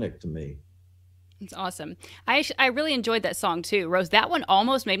authentic to me. It's awesome. I really enjoyed that song too, Rose. That one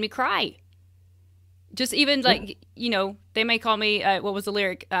almost made me cry. Just even like, they may call me, what was the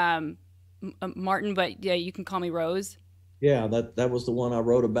lyric? Martin, but yeah, you can call me Rose. Yeah, that was the one I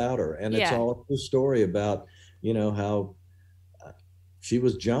wrote about her. And it's all a true story about, how she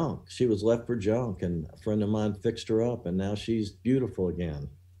was junk. She was left for junk, and a friend of mine fixed her up, and now she's beautiful again.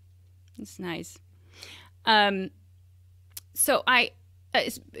 That's nice. So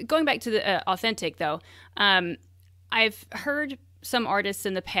going back to the authentic though, I've heard some artists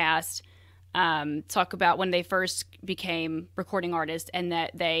in the past talk about when they first became recording artists, and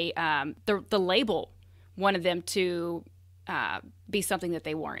that they the label wanted them to be something that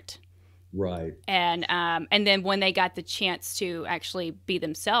they weren't. Right. And then when they got the chance to actually be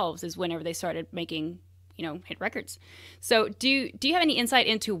themselves is whenever they started making, hit records. So do you have any insight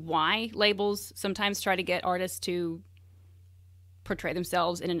into why labels sometimes try to get artists to portray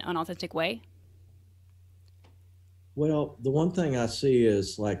themselves in an unauthentic way? Well, the one thing I see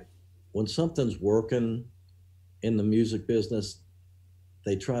is, like, when something's working in the music business,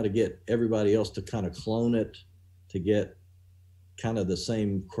 they try to get everybody else to kind of clone it, to get kind of the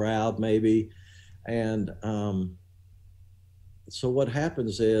same crowd maybe. And so what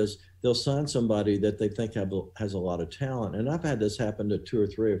happens is they'll sign somebody that they think has a lot of talent. And I've had this happen to 2 or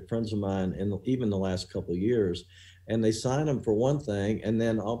 3 friends of mine in even the last couple of years. And they sign them for one thing, and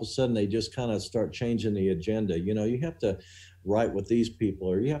then all of a sudden they just kind of start changing the agenda. You have to write with these people,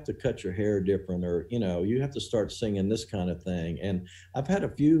 or you have to cut your hair different, or, you know, you have to start singing this kind of thing. And I've had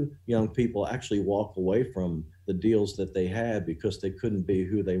a few young people actually walk away from the deals that they had because they couldn't be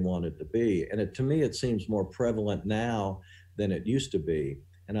who they wanted to be. And to me, it seems more prevalent now than it used to be.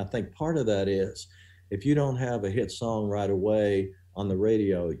 And I think part of that is if you don't have a hit song right away on the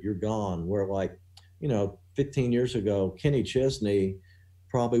radio, you're gone. Where, like, you know, 15 years ago, Kenny Chesney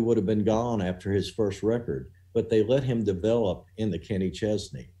probably would have been gone after his first record, but they let him develop in the Kenny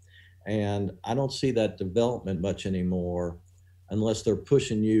Chesney. And I don't see that development much anymore unless they're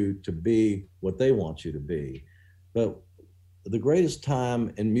pushing you to be what they want you to be. But the greatest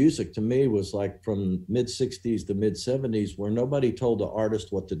time in music to me was like from mid 60s to mid 70s, where nobody told the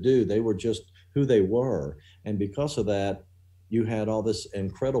artist what to do. They were just who they were. And because of that, you had all this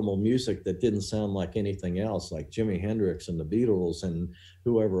incredible music that didn't sound like anything else, like Jimi Hendrix and the Beatles and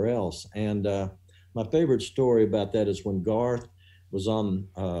whoever else. And my favorite story about that is when Garth was on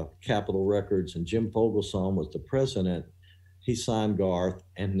Capitol Records and Jim Fogelsong was the president. He signed Garth,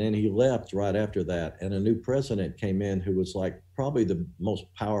 and then he left right after that. And a new president came in who was like probably the most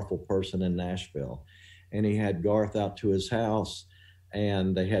powerful person in Nashville. And he had Garth out to his house,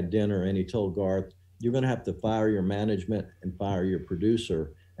 and they had dinner, and he told Garth, "You're going to have to fire your management and fire your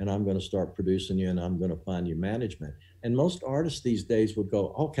producer, and I'm going to start producing you, and I'm going to find you management." And most artists these days would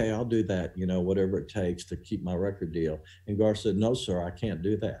go, "Okay, I'll do that, you know, whatever it takes to keep my record deal." And Garth said, "No, sir, I can't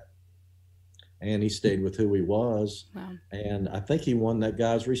do that." And he stayed with who he was. Wow. And I think he won that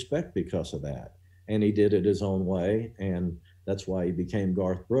guy's respect because of that. And he did it his own way. And that's why he became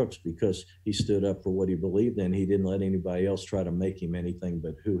Garth Brooks, because he stood up for what he believed in. He didn't let anybody else try to make him anything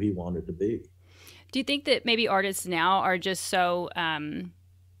but who he wanted to be. Do you think that maybe artists now are just so, I don't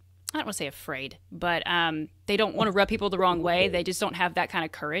want to say afraid, but they don't want to rub people the wrong way? They just don't have that kind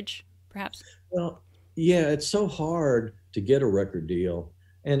of courage, perhaps? Well, yeah, it's so hard to get a record deal.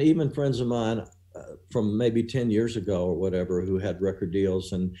 And even friends of mine from maybe 10 years ago or whatever who had record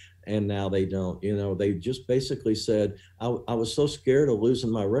deals and now they don't, you know, they just basically said, I was so scared of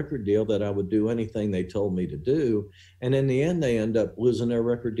losing my record deal that I would do anything they told me to do. And in the end, they end up losing their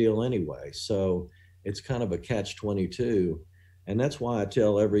record deal anyway. So it's kind of a catch-22. And that's why I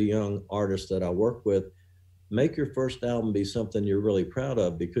tell every young artist that I work with, make your first album be something you're really proud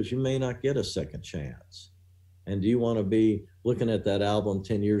of, because you may not get a second chance. And do you want to be looking at that album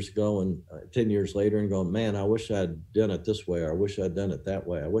 10 years ago and 10 years later and going, "Man, I wish I'd done it this way, or I wish I'd done it that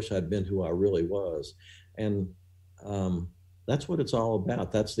way. I wish I'd been who I really was." And that's what it's all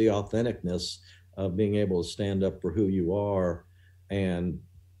about. That's the authenticness of being able to stand up for who you are, and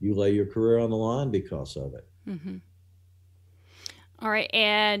you lay your career on the line because of it. Mm-hmm. All right.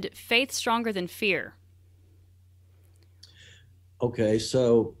 And faith stronger than fear. Okay,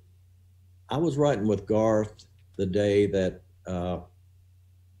 so I was writing with Garth the day that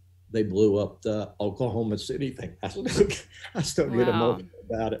they blew up the Oklahoma City thing. I still get emotional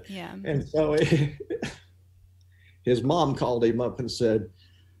about it. Yeah. And so his mom called him up and said,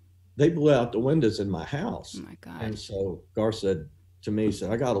 "They blew out the windows in my house." Oh my God. And so Garth said to me, he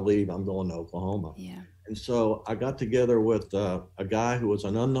said, "I got to leave. I'm going to Oklahoma." Yeah. And so I got together with a guy who was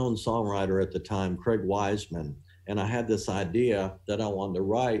an unknown songwriter at the time, Craig Wiseman. And I had this idea that I wanted to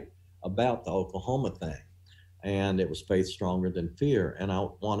write about the Oklahoma thing. And it was Faith Stronger Than Fear. And I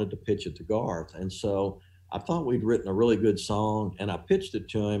wanted to pitch it to Garth. And so I thought we'd written a really good song, and I pitched it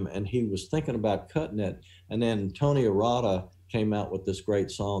to him, and he was thinking about cutting it. And then Tony Arata came out with this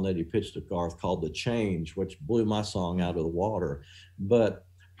great song that he pitched to Garth called The Change, which blew my song out of the water. But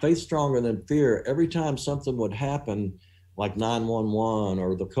Faith Stronger Than Fear, every time something would happen, like 911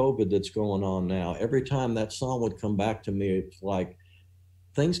 or the COVID that's going on now, every time that song would come back to me, it's like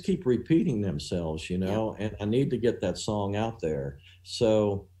things keep repeating themselves, you know, and I need to get that song out there.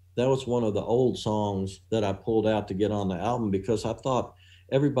 So that was one of the old songs that I pulled out to get on the album, because I thought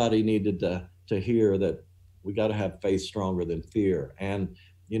everybody needed to hear that we got to have faith stronger than fear. And,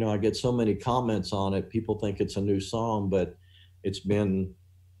 you know, I get so many comments on it. People think it's a new song, but it's been,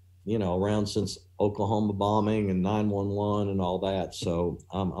 you know, around since Oklahoma bombing and 911 and all that. So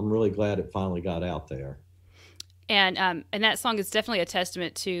I'm really glad it finally got out there. And that song is definitely a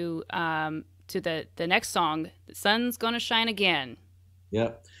testament to the next song, "The Sun's Gonna Shine Again."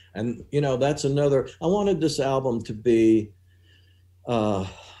 Yep. And, you know, that's another, I wanted this album to be,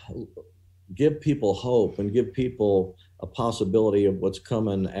 give people hope and give people a possibility of what's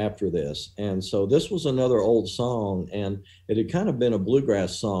coming after this. And so this was another old song, and it had kind of been a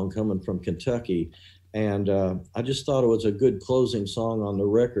bluegrass song coming from Kentucky. And I just thought it was a good closing song on the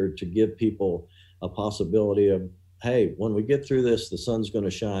record to give people a possibility of hey, when we get through this, the sun's going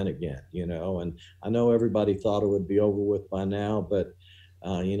to shine again, you know. And I know everybody thought it would be over with by now, but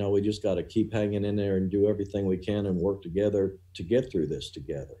you know, we just got to keep hanging in there and do everything we can and work together to get through this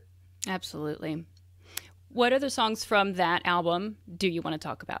together. Absolutely. What other songs from that album do you want to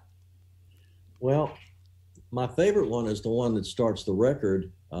talk about? Well, my favorite one is the one that starts the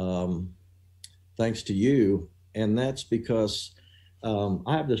record, Thanks to You. And that's because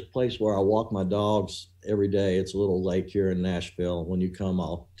I have this place where I walk my dogs every day. It's a little lake here in Nashville. When you come,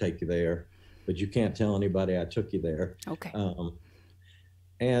 I'll take you there, but you can't tell anybody I took you there. Okay.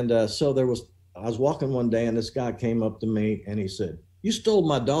 So I was walking one day and this guy came up to me and he said, "You stole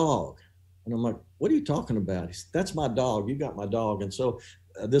my dog." And I'm like, "What are you talking about?" He said, "That's my dog. You got my dog." And so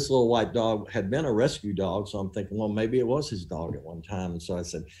this little white dog had been a rescue dog. So I'm thinking, well, maybe it was his dog at one time. And so I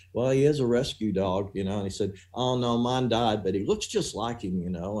said, "Well, he is a rescue dog, you know." And he said, "Oh no, mine died, but he looks just like him,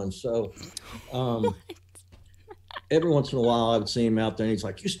 you know." And so every once in a while I would see him out there and he's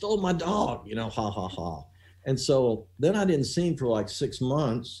like, "You stole my dog," you know, ha, ha, ha. And so then I didn't see him for like 6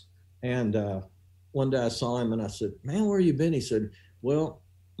 months. And one day I saw him and I said, "Man, where you been?" He said, "Well,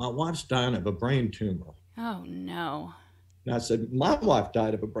 my wife's dying of a brain tumor." Oh, no. And I said, "My wife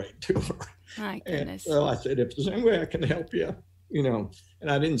died of a brain tumor." My goodness. And so I said, "If there's any way I can help you," you know,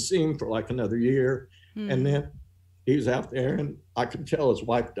 and I didn't see him for like another year. And then he was out there and I could tell his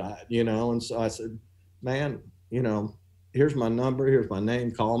wife died, you know. And so I said, "Man, you know, here's my number, here's my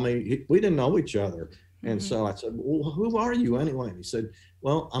name, call me." We didn't know each other. And so I said, "Well, who are you anyway?" And he said,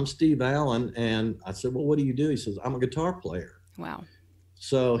 "Well, I'm Steve Allen." And I said, "Well, what do you do?" He says, "I'm a guitar player." Wow.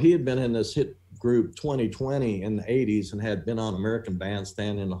 So he had been in this hit group 2020 in the 80s and had been on American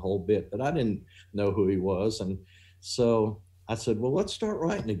Bandstand and the whole bit, but I didn't know who he was. And so I said, "Well, let's start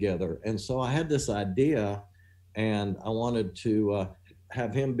writing together." And so I had this idea and I wanted to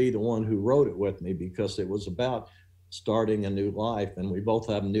have him be the one who wrote it with me because it was about starting a new life. And we both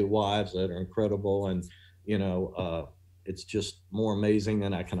have new wives that are incredible. And, you know, it's just more amazing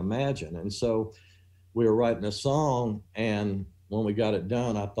than I can imagine. And so we were writing a song. And when we got it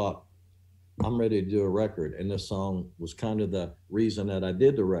done, I thought, I'm ready to do a record. And this song was kind of the reason that I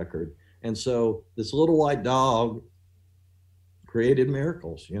did the record. And so this little white dog created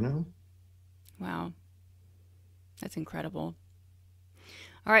miracles, you know? Wow. That's incredible.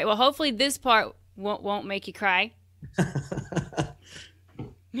 All right. Well, hopefully this part won't make you cry.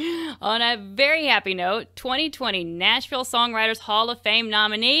 On a very happy note, 2020 Nashville Songwriters Hall of Fame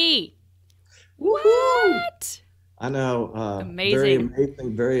nominee. Woohoo! What? I know. Amazing. Very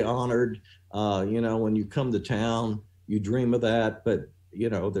amazing, very honored. You know, when you come to town, you dream of that, but you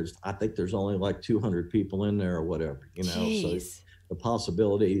know, I think there's only like 200 people in there or whatever, you know. Jeez. So the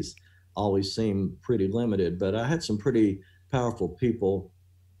possibilities always seem pretty limited, but I had some pretty powerful people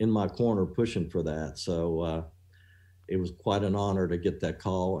in my corner pushing for that. So it was quite an honor to get that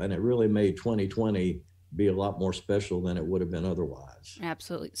call, and it really made 2020 be a lot more special than it would have been otherwise.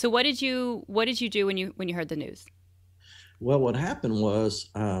 Absolutely. So what did you do when you heard the news? Well, what happened was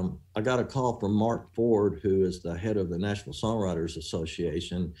I got a call from Mark Ford, who is the head of the National Songwriters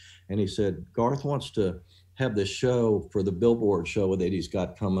Association, and he said, "Garth wants to have this show for the Billboard show that he's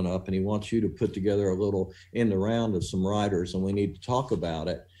got coming up, and he wants you to put together a little in the round of some writers, and we need to talk about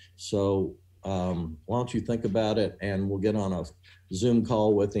it. So why don't you think about it, and we'll get on a Zoom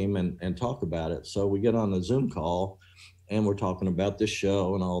call with him and talk about it." So we get on the Zoom call, and we're talking about this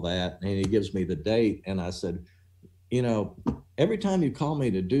show and all that, and he gives me the date, and I said, "You know, every time you call me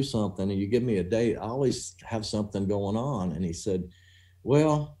to do something and you give me a date, I always have something going on." And he said,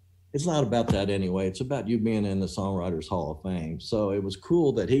 "Well, it's not about that anyway. It's about you being in the Songwriters Hall of Fame." So it was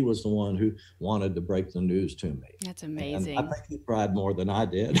cool that he was the one who wanted to break the news to me. That's amazing. And I think he cried more than I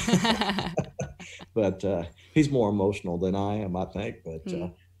did. But he's more emotional than I am, I think. But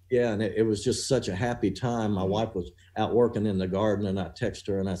yeah, and it was just such a happy time. My wife was out working in the garden, and I texted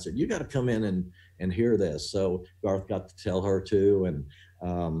her and I said, "You got to come in and hear this." So Garth got to tell her too.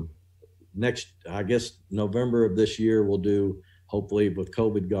 And next, I guess November of this year, we'll do, hopefully with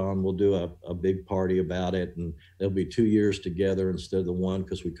COVID gone, we'll do a big party about it. And there'll be 2 years together instead of the one,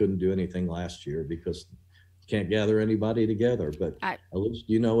 because we couldn't do anything last year because can't gather anybody together. But at least,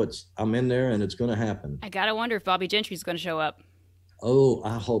 you know, I'm in there and it's going to happen. I got to wonder if Bobby Gentry's going to show up. Oh,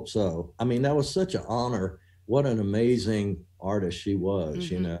 I hope so. I mean, that was such an honor. What an amazing artist she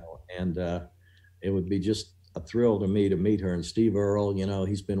was, you know, and it would be just a thrill to me to meet her. And Steve Earle, you know,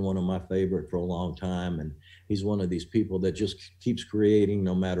 he's been one of my favorite for a long time. And he's one of these people that just keeps creating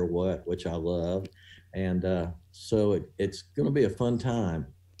no matter what, which I love. And so it's going to be a fun time.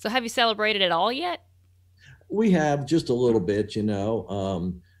 So have you celebrated at all yet? We have just a little bit, you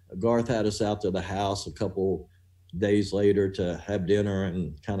know. Garth had us out to the house a couple days later to have dinner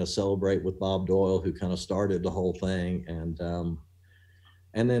and kind of celebrate with Bob Doyle, who kind of started the whole thing.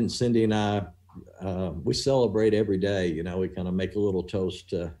 And then Cindy and I, we celebrate every day. You know, we kind of make a little toast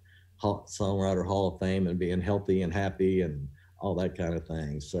to Songwriter Hall of Fame and being healthy and happy and all that kind of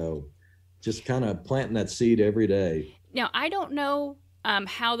thing. So just kind of planting that seed every day. Now, I don't know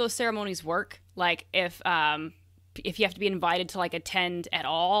how those ceremonies work. Like if you have to be invited to like attend at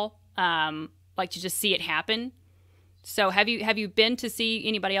all, like to just see it happen. So have you been to see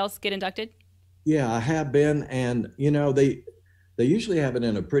anybody else get inducted? Yeah, I have been. And, you know, they usually have it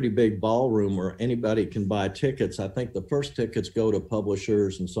in a pretty big ballroom where anybody can buy tickets. I think the first tickets go to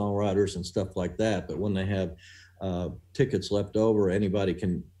publishers and songwriters and stuff like that. But when they have tickets left over, anybody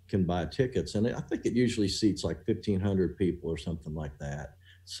can buy tickets. And I think it usually seats like 1,500 people or something like that.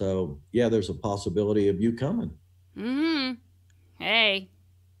 So yeah, there's a possibility of you coming. Mm-hmm. Hey,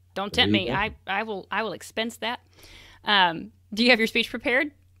 don't tempt me. I will expense that. Do you have your speech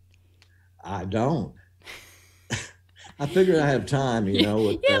prepared? I don't. I figured I have time, you know.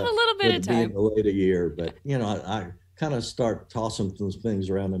 With, you have a little bit of time. Being late a year, but you know, I kind of start tossing some things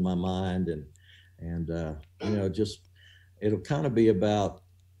around in my mind, and you know, just it'll kind of be about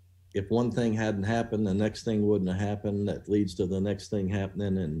if one thing hadn't happened, the next thing wouldn't have happened. That leads to the next thing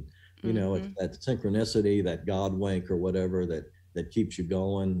happening, and you know, it's that synchronicity, that God wink or whatever that keeps you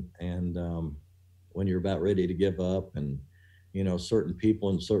going, and when you're about ready to give up, and you know, certain people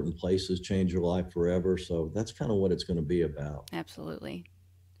in certain places change your life forever. So that's kind of what it's going to be about. Absolutely.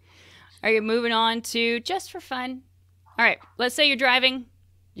 Are you moving on to just for fun? All right. Let's say you're driving,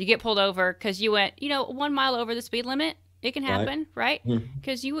 you get pulled over because you went, 1 mile over the speed limit. It can happen, right?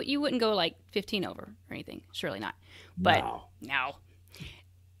 Because you wouldn't go like 15 over or anything. Surely not. But no.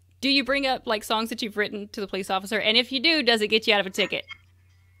 Do you bring up like songs that you've written to the police officer? And if you do, does it get you out of a ticket?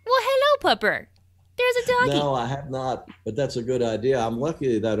 Well, hello, pupper. There's a doggy. No, I have not, but that's a good idea. I'm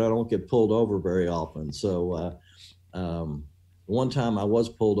lucky that I don't get pulled over very often. So one time I was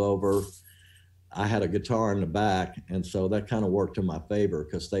pulled over, I had a guitar in the back, and so that kind of worked in my favor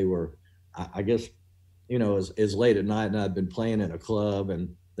because they were, I guess, it's late at night and I'd been playing in a club, and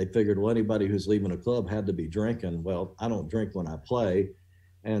they figured, well, anybody who's leaving a club had to be drinking. Well, I don't drink when I play.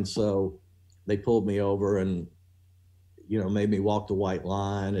 And so they pulled me over and made me walk the white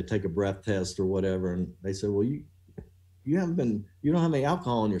line and take a breath test or whatever. And they said, well, you don't have any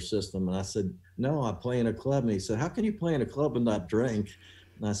alcohol in your system. And I said, no, I play in a club. And he said, how can you play in a club and not drink?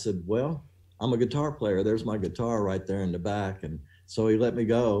 And I said, well, I'm a guitar player. There's my guitar right there in the back. And so he let me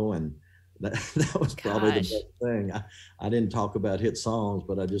go. And that was probably the best thing. I didn't talk about hit songs,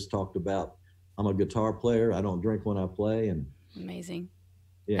 but I just talked about, I'm a guitar player. I don't drink when I play. And amazing.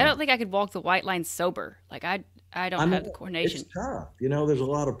 Yeah. I don't think I could walk the white line sober. Like I don't have the coordination. It's tough. There's a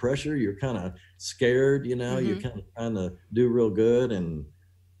lot of pressure. You're kind of scared, you're kind of trying to do real good. And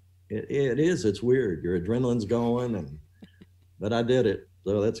it's weird. Your adrenaline's going, but I did it.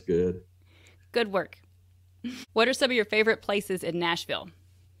 So that's good. Good work. What are some of your favorite places in Nashville?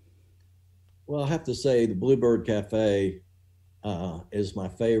 Well, I have to say the Bluebird Cafe is my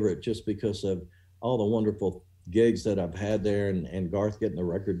favorite just because of all the wonderful gigs that I've had there, and Garth getting the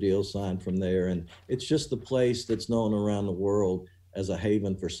record deal signed from there. And it's just the place that's known around the world as a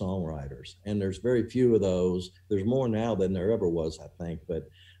haven for songwriters. And there's very few of those. There's more now than there ever was, I think. But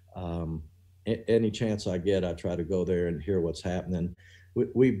any chance I get, I try to go there and hear what's happening.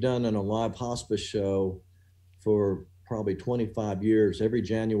 We've done a live hospice show for probably 25 years. Every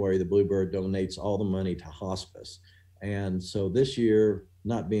January, the Bluebird donates all the money to hospice. And so this year,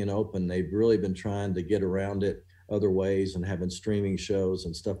 not being open, they've really been trying to get around it other ways and having streaming shows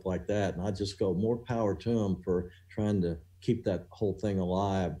and stuff like that. And I just go, more power to them for trying to keep that whole thing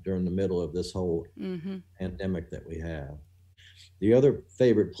alive during the middle of this whole pandemic that we have. The other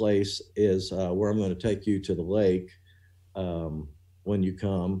favorite place is where I'm going to take you, to the lake when you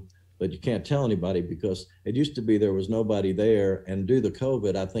come, but you can't tell anybody because it used to be there was nobody there. And due to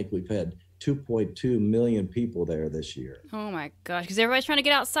COVID, I think we've had 2.2 million people there this year. Oh my gosh, because everybody's trying to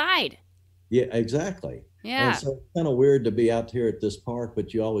get outside. Yeah, exactly. Yeah. And so it's kind of weird to be out here at this park,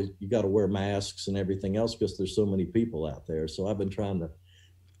 but you got to wear masks and everything else because there's so many people out there. So I've been trying to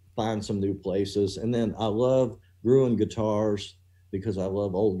find some new places. And then I love Gruen Guitars because I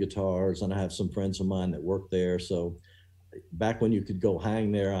love old guitars, and I have some friends of mine that work there. So back when you could go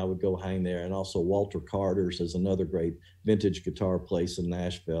hang there, I would go hang there. And also Walter Carter's is another great vintage guitar place in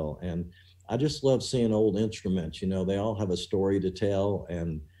Nashville. And I just love seeing old instruments. They all have a story to tell,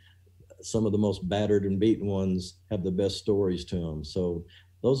 and some of the most battered and beaten ones have the best stories to them. So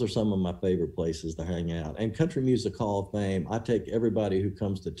those are some of my favorite places to hang out. And Country Music Hall of Fame, I take everybody who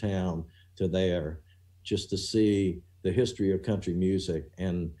comes to town to there. just to see the history of country music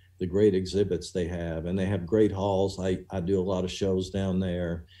and the great exhibits they have. And they have great halls. I do a lot of shows down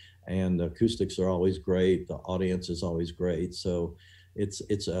there, and the acoustics are always great. The audience is always great. So it's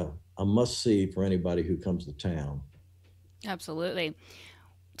a must see for anybody who comes to town. Absolutely.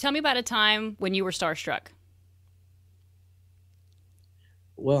 Tell me about a time when you were starstruck.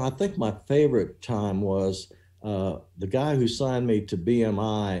 Well, I think my favorite time was the guy who signed me to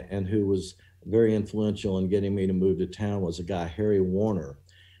BMI and who was very influential in getting me to move to town was a guy, Harry Warner.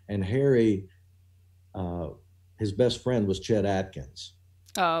 And Harry, his best friend was Chet Atkins.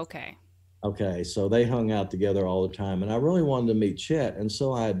 Oh, okay. Okay, so they hung out together all the time. And I really wanted to meet Chet. And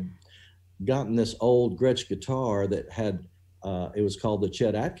so I'd gotten this old Gretsch guitar that had, it was called the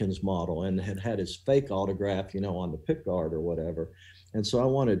Chet Atkins model, and had his fake autograph, on the pickguard or whatever. And so I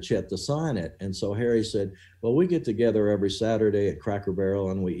wanted Chet to sign it. And so Harry said, well, we get together every Saturday at Cracker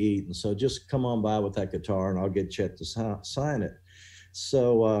Barrel and we eat. And so just come on by with that guitar and I'll get Chet to sign it.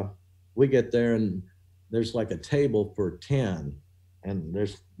 So we get there and there's like a table for 10. And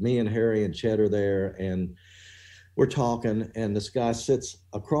there's me and Harry and Chet are there. And we're talking. And this guy sits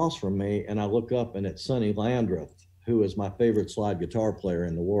across from me. And I look up and it's Sonny Landreth, who is my favorite slide guitar player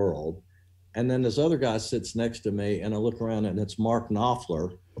in the world. And then this other guy sits next to me, and I look around and it's Mark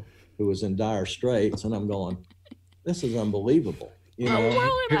Knopfler, who was in dire straits. And I'm going, this is unbelievable.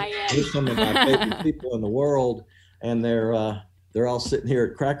 Here's some of my favorite people in the world. And they're all sitting here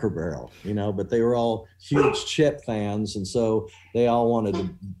at Cracker Barrel, but they were all huge Chet fans. And so they all wanted to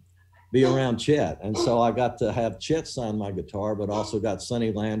be around Chet. And so I got to have Chet sign my guitar, but also got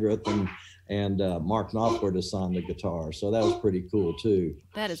Sonny Landreth and Mark Knopfler to sign the guitar. So that was pretty cool too.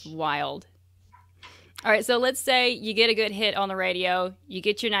 That is wild. All right, so let's say you get a good hit on the radio, you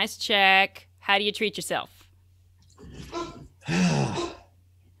get your nice check. How do you treat yourself?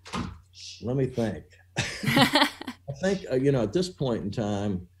 Let me think. I think, at this point in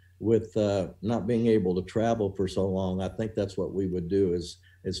time, with not being able to travel for so long, I think that's what we would do is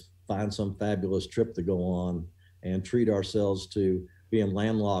find some fabulous trip to go on and treat ourselves to being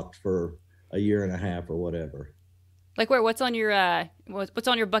landlocked for a year and a half or whatever. Like where? What's on your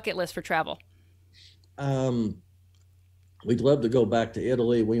bucket list for travel? We'd love to go back to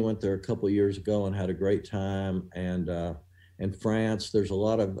Italy. We went there a couple of years ago and had a great time. And in France, there's a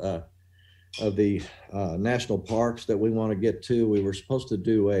lot of the national parks that we want to get to. We were supposed to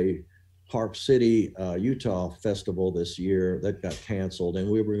do a Park City, Utah festival this year that got canceled, and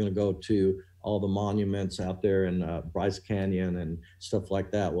we were going to go to all the monuments out there in Bryce Canyon and stuff like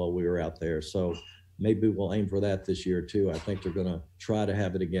that while we were out there. So maybe we'll aim for that this year too. I think they're going to try to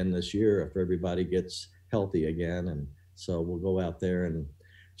have it again this year if everybody gets healthy again. And so we'll go out there and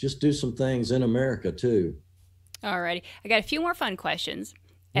just do some things in America too. All righty. I got a few more fun questions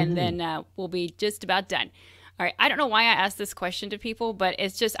and then we'll be just about done. All right. I don't know why I asked this question to people, but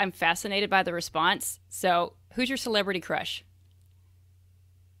it's just, I'm fascinated by the response. So who's your celebrity crush?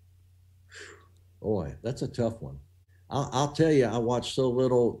 Boy, that's a tough one. I'll tell you, I watch so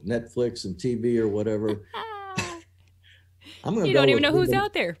little Netflix and TV or whatever. You don't even know who's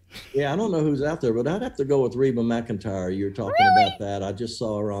out there. Yeah, I don't know who's out there, but I'd have to go with Reba McEntire. You were talking about that. I just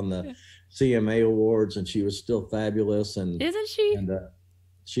saw her on the CMA Awards, and she was still fabulous. And isn't she? And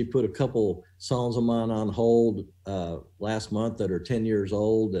she put a couple songs of mine on hold last month that are 10 years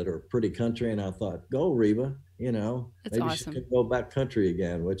old that are pretty country. And I thought, go Reba, That's maybe awesome. she can go back country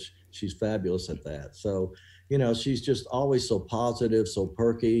again, which she's fabulous at that. So, she's just always so positive, so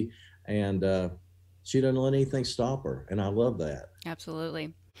perky, and she doesn't let anything stop her. And I love that.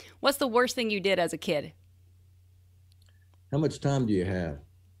 Absolutely. What's the worst thing you did as a kid? How much time do you have?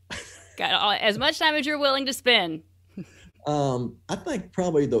 Got as much time as you're willing to spend. I think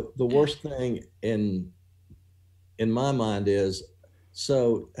probably the worst thing in my mind is,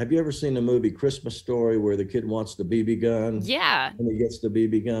 so have you ever seen the movie Christmas Story where the kid wants the BB gun? Yeah. And he gets the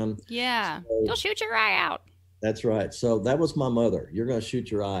BB gun? Yeah. So, you'll shoot your eye out. That's right. So that was my mother. You're going to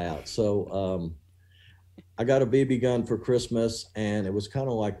shoot your eye out. So I got a BB gun for Christmas, and it was kind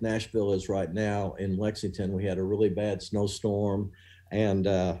of like Nashville is right now in Lexington. We had a really bad snowstorm. And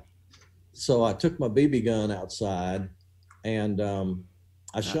so I took my BB gun outside, and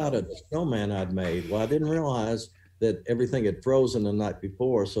I shot at a snowman I'd made. Well, I didn't realize that everything had frozen the night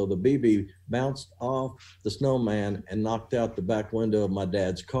before. So the BB bounced off the snowman and knocked out the back window of my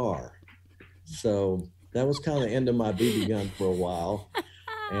dad's car. So that was kind of the end of my BB gun for a while.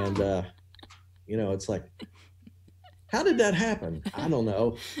 And, it's like, how did that happen? I don't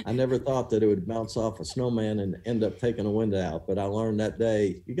know. I never thought that it would bounce off a snowman and end up taking a window out. But I learned that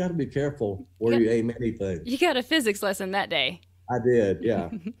day, you got to be careful where you aim anything. You got a physics lesson that day. I did, yeah.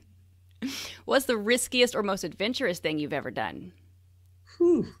 What's the riskiest or most adventurous thing you've ever done?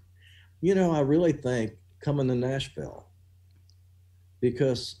 Whew. You know, I really think coming to Nashville,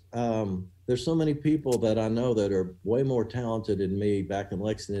 because there's so many people that I know that are way more talented than me back in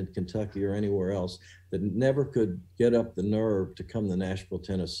Lexington, Kentucky, or anywhere else that never could get up the nerve to come to Nashville,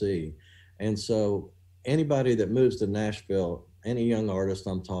 Tennessee. And so anybody that moves to Nashville, any young artist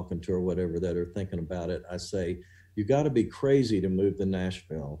I'm talking to or whatever that are thinking about it, I say, you got to be crazy to move to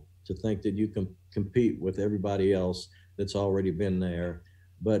Nashville, to think that you can compete with everybody else that's already been there.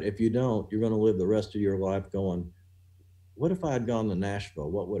 But if you don't, you're going to live the rest of your life going, what if I had gone to Nashville?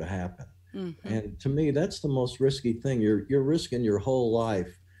 What would have happened? Mm-hmm. And to me, that's the most risky thing. You're risking your whole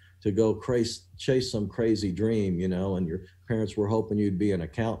life to go chase some crazy dream, you know, and your parents were hoping you'd be an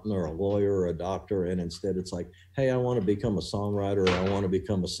accountant or a lawyer or a doctor. And instead it's like, hey, I want to become a songwriter, or I want to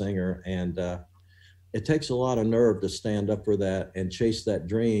become a singer. And it takes a lot of nerve to stand up for that and chase that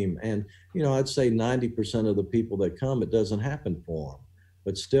dream. And, you know, I'd say 90% of the people that come, it doesn't happen for them.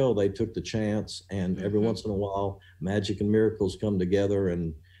 But still, they took the chance, and every once in a while, magic and miracles come together,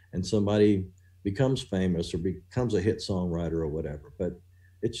 and somebody becomes famous or becomes a hit songwriter or whatever. But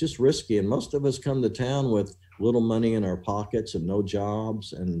it's just risky, and most of us come to town with little money in our pockets and no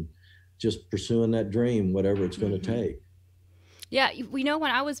jobs, and just pursuing that dream, whatever it's going to take. Yeah, we know when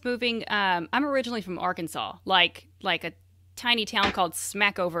I was moving, I'm originally from Arkansas, like a tiny town called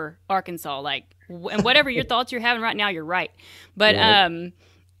Smackover, Arkansas. Like, and whatever your thoughts you're having right now, you're right. But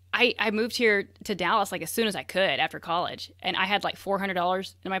I moved here to Dallas like as soon as I could after college, and I had like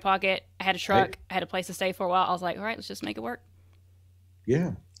 $400 in my pocket. I had a truck. I had a place to stay for a while. I was like, all right, let's just make it work.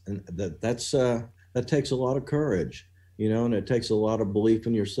 Yeah, and that takes a lot of courage, you know, and it takes a lot of belief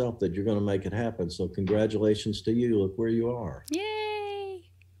in yourself that you're going to make it happen. So congratulations to you. Look where you are. Yay.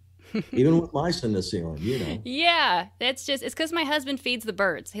 Even with mice in the ceiling, you know. Yeah, it's because my husband feeds the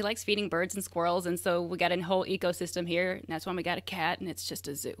birds. He likes feeding birds and squirrels, and so we got a whole ecosystem here, and that's why we got a cat, and it's just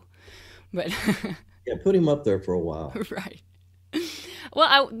a zoo. But yeah, put him up there for a while. Right.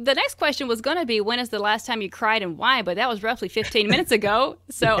 Well, the next question was going to be, when is the last time you cried and why? But that was roughly 15 minutes ago,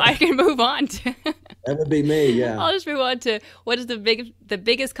 so I can move on to... That would be me, yeah. I'll just move on to, what is the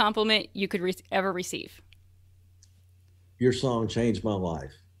biggest compliment you could ever receive? Your song changed my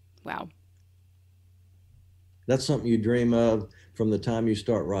life. Wow. That's something you dream of from the time you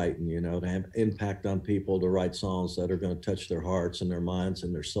start writing, you know, to have impact on people, to write songs that are going to touch their hearts and their minds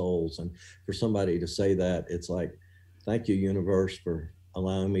and their souls. And for somebody to say that, it's like, thank you, universe, for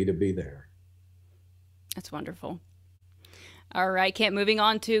allowing me to be there. That's wonderful. All right, Kent, moving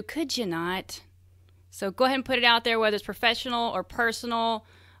on to Could You Not? So go ahead and put it out there, whether it's professional or personal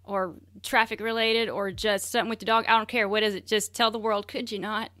or traffic related or just something with the dog. I don't care. What is it? Just tell the world, could you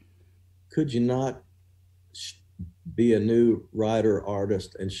not? Could you not be a new writer,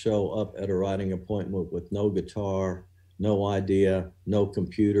 artist, and show up at a writing appointment with no guitar, no idea, no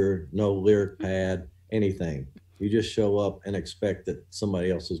computer, no lyric pad, anything? You just show up and expect that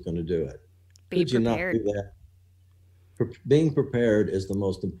somebody else is going to do it. Could you not do that? Being prepared is the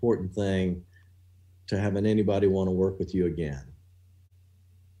most important thing to having anybody want to work with you again.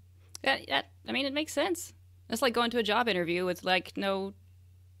 I mean, it makes sense. It's like going to a job interview with like no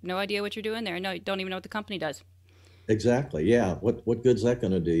idea what you're doing there. No, you don't even know what the company does. Exactly. Yeah. What good's that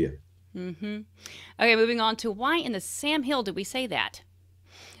going to do you? Mm-hmm. Okay, moving on to why in the Sam Hill did we say that?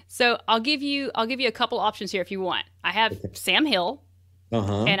 So I'll give you a couple options here if you want. I have Sam Hill,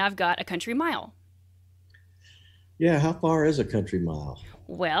 and I've got a country mile. Yeah. How far is a country mile?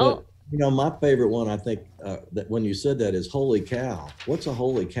 Well, you know, my favorite one, I think, that when you said that is holy cow. What's a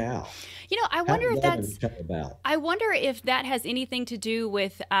holy cow? You know, I wonder if that's about. I wonder if that has anything to do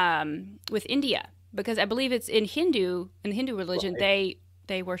with India, because I believe it's in the Hindu religion, right.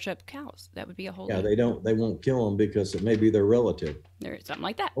 They worship cows. That would be a holy. Yeah, they won't kill them because it may be their relative. Or something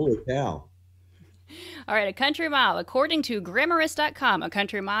like that. Holy cow. All right, a country mile. According to Grammarist.com, a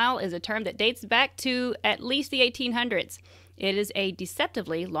country mile is a term that dates back to at least the 1800s. It is a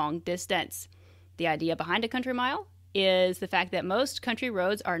deceptively long distance. The idea behind a country mile is the fact that most country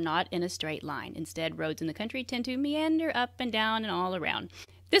roads are not in a straight line. Instead, roads in the country tend to meander up and down and all around.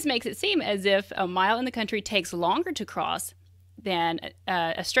 This makes it seem as if a mile in the country takes longer to cross than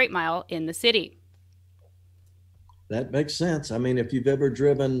a straight mile in the city. That makes sense. I mean, if you've ever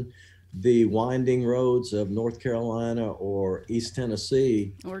driven the winding roads of North Carolina or East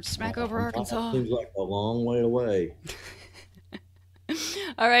Tennessee, or Smackover, Arkansas, it seems like a long way away.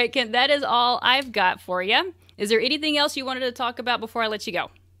 All right, Kent, that is all I've got for you. Is there anything else you wanted to talk about before I let you go?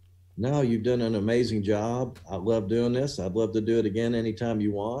 No, you've done an amazing job. I love doing this. I'd love to do it again anytime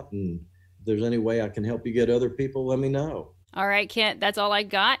you want. And if there's any way I can help you get other people, let me know. All right, Kent, that's all I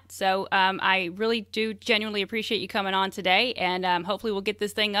got. So I really do genuinely appreciate you coming on today, and hopefully we'll get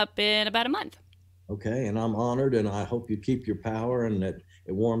this thing up in about a month. Okay, and I'm honored, and I hope you keep your power and that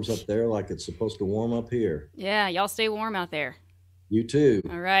it warms up there like it's supposed to warm up here. Yeah, y'all stay warm out there. You too.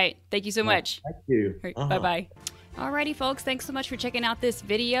 All right. Thank you so much. Thank you. Right, bye-bye. Alrighty, folks, thanks so much for checking out this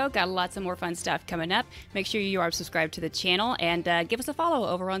video. Got lots of more fun stuff coming up. Make sure you are subscribed to the channel and give us a follow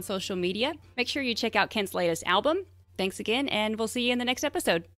over on social media. Make sure you check out Kent's latest album. Thanks again, and we'll see you in the next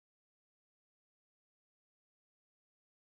episode.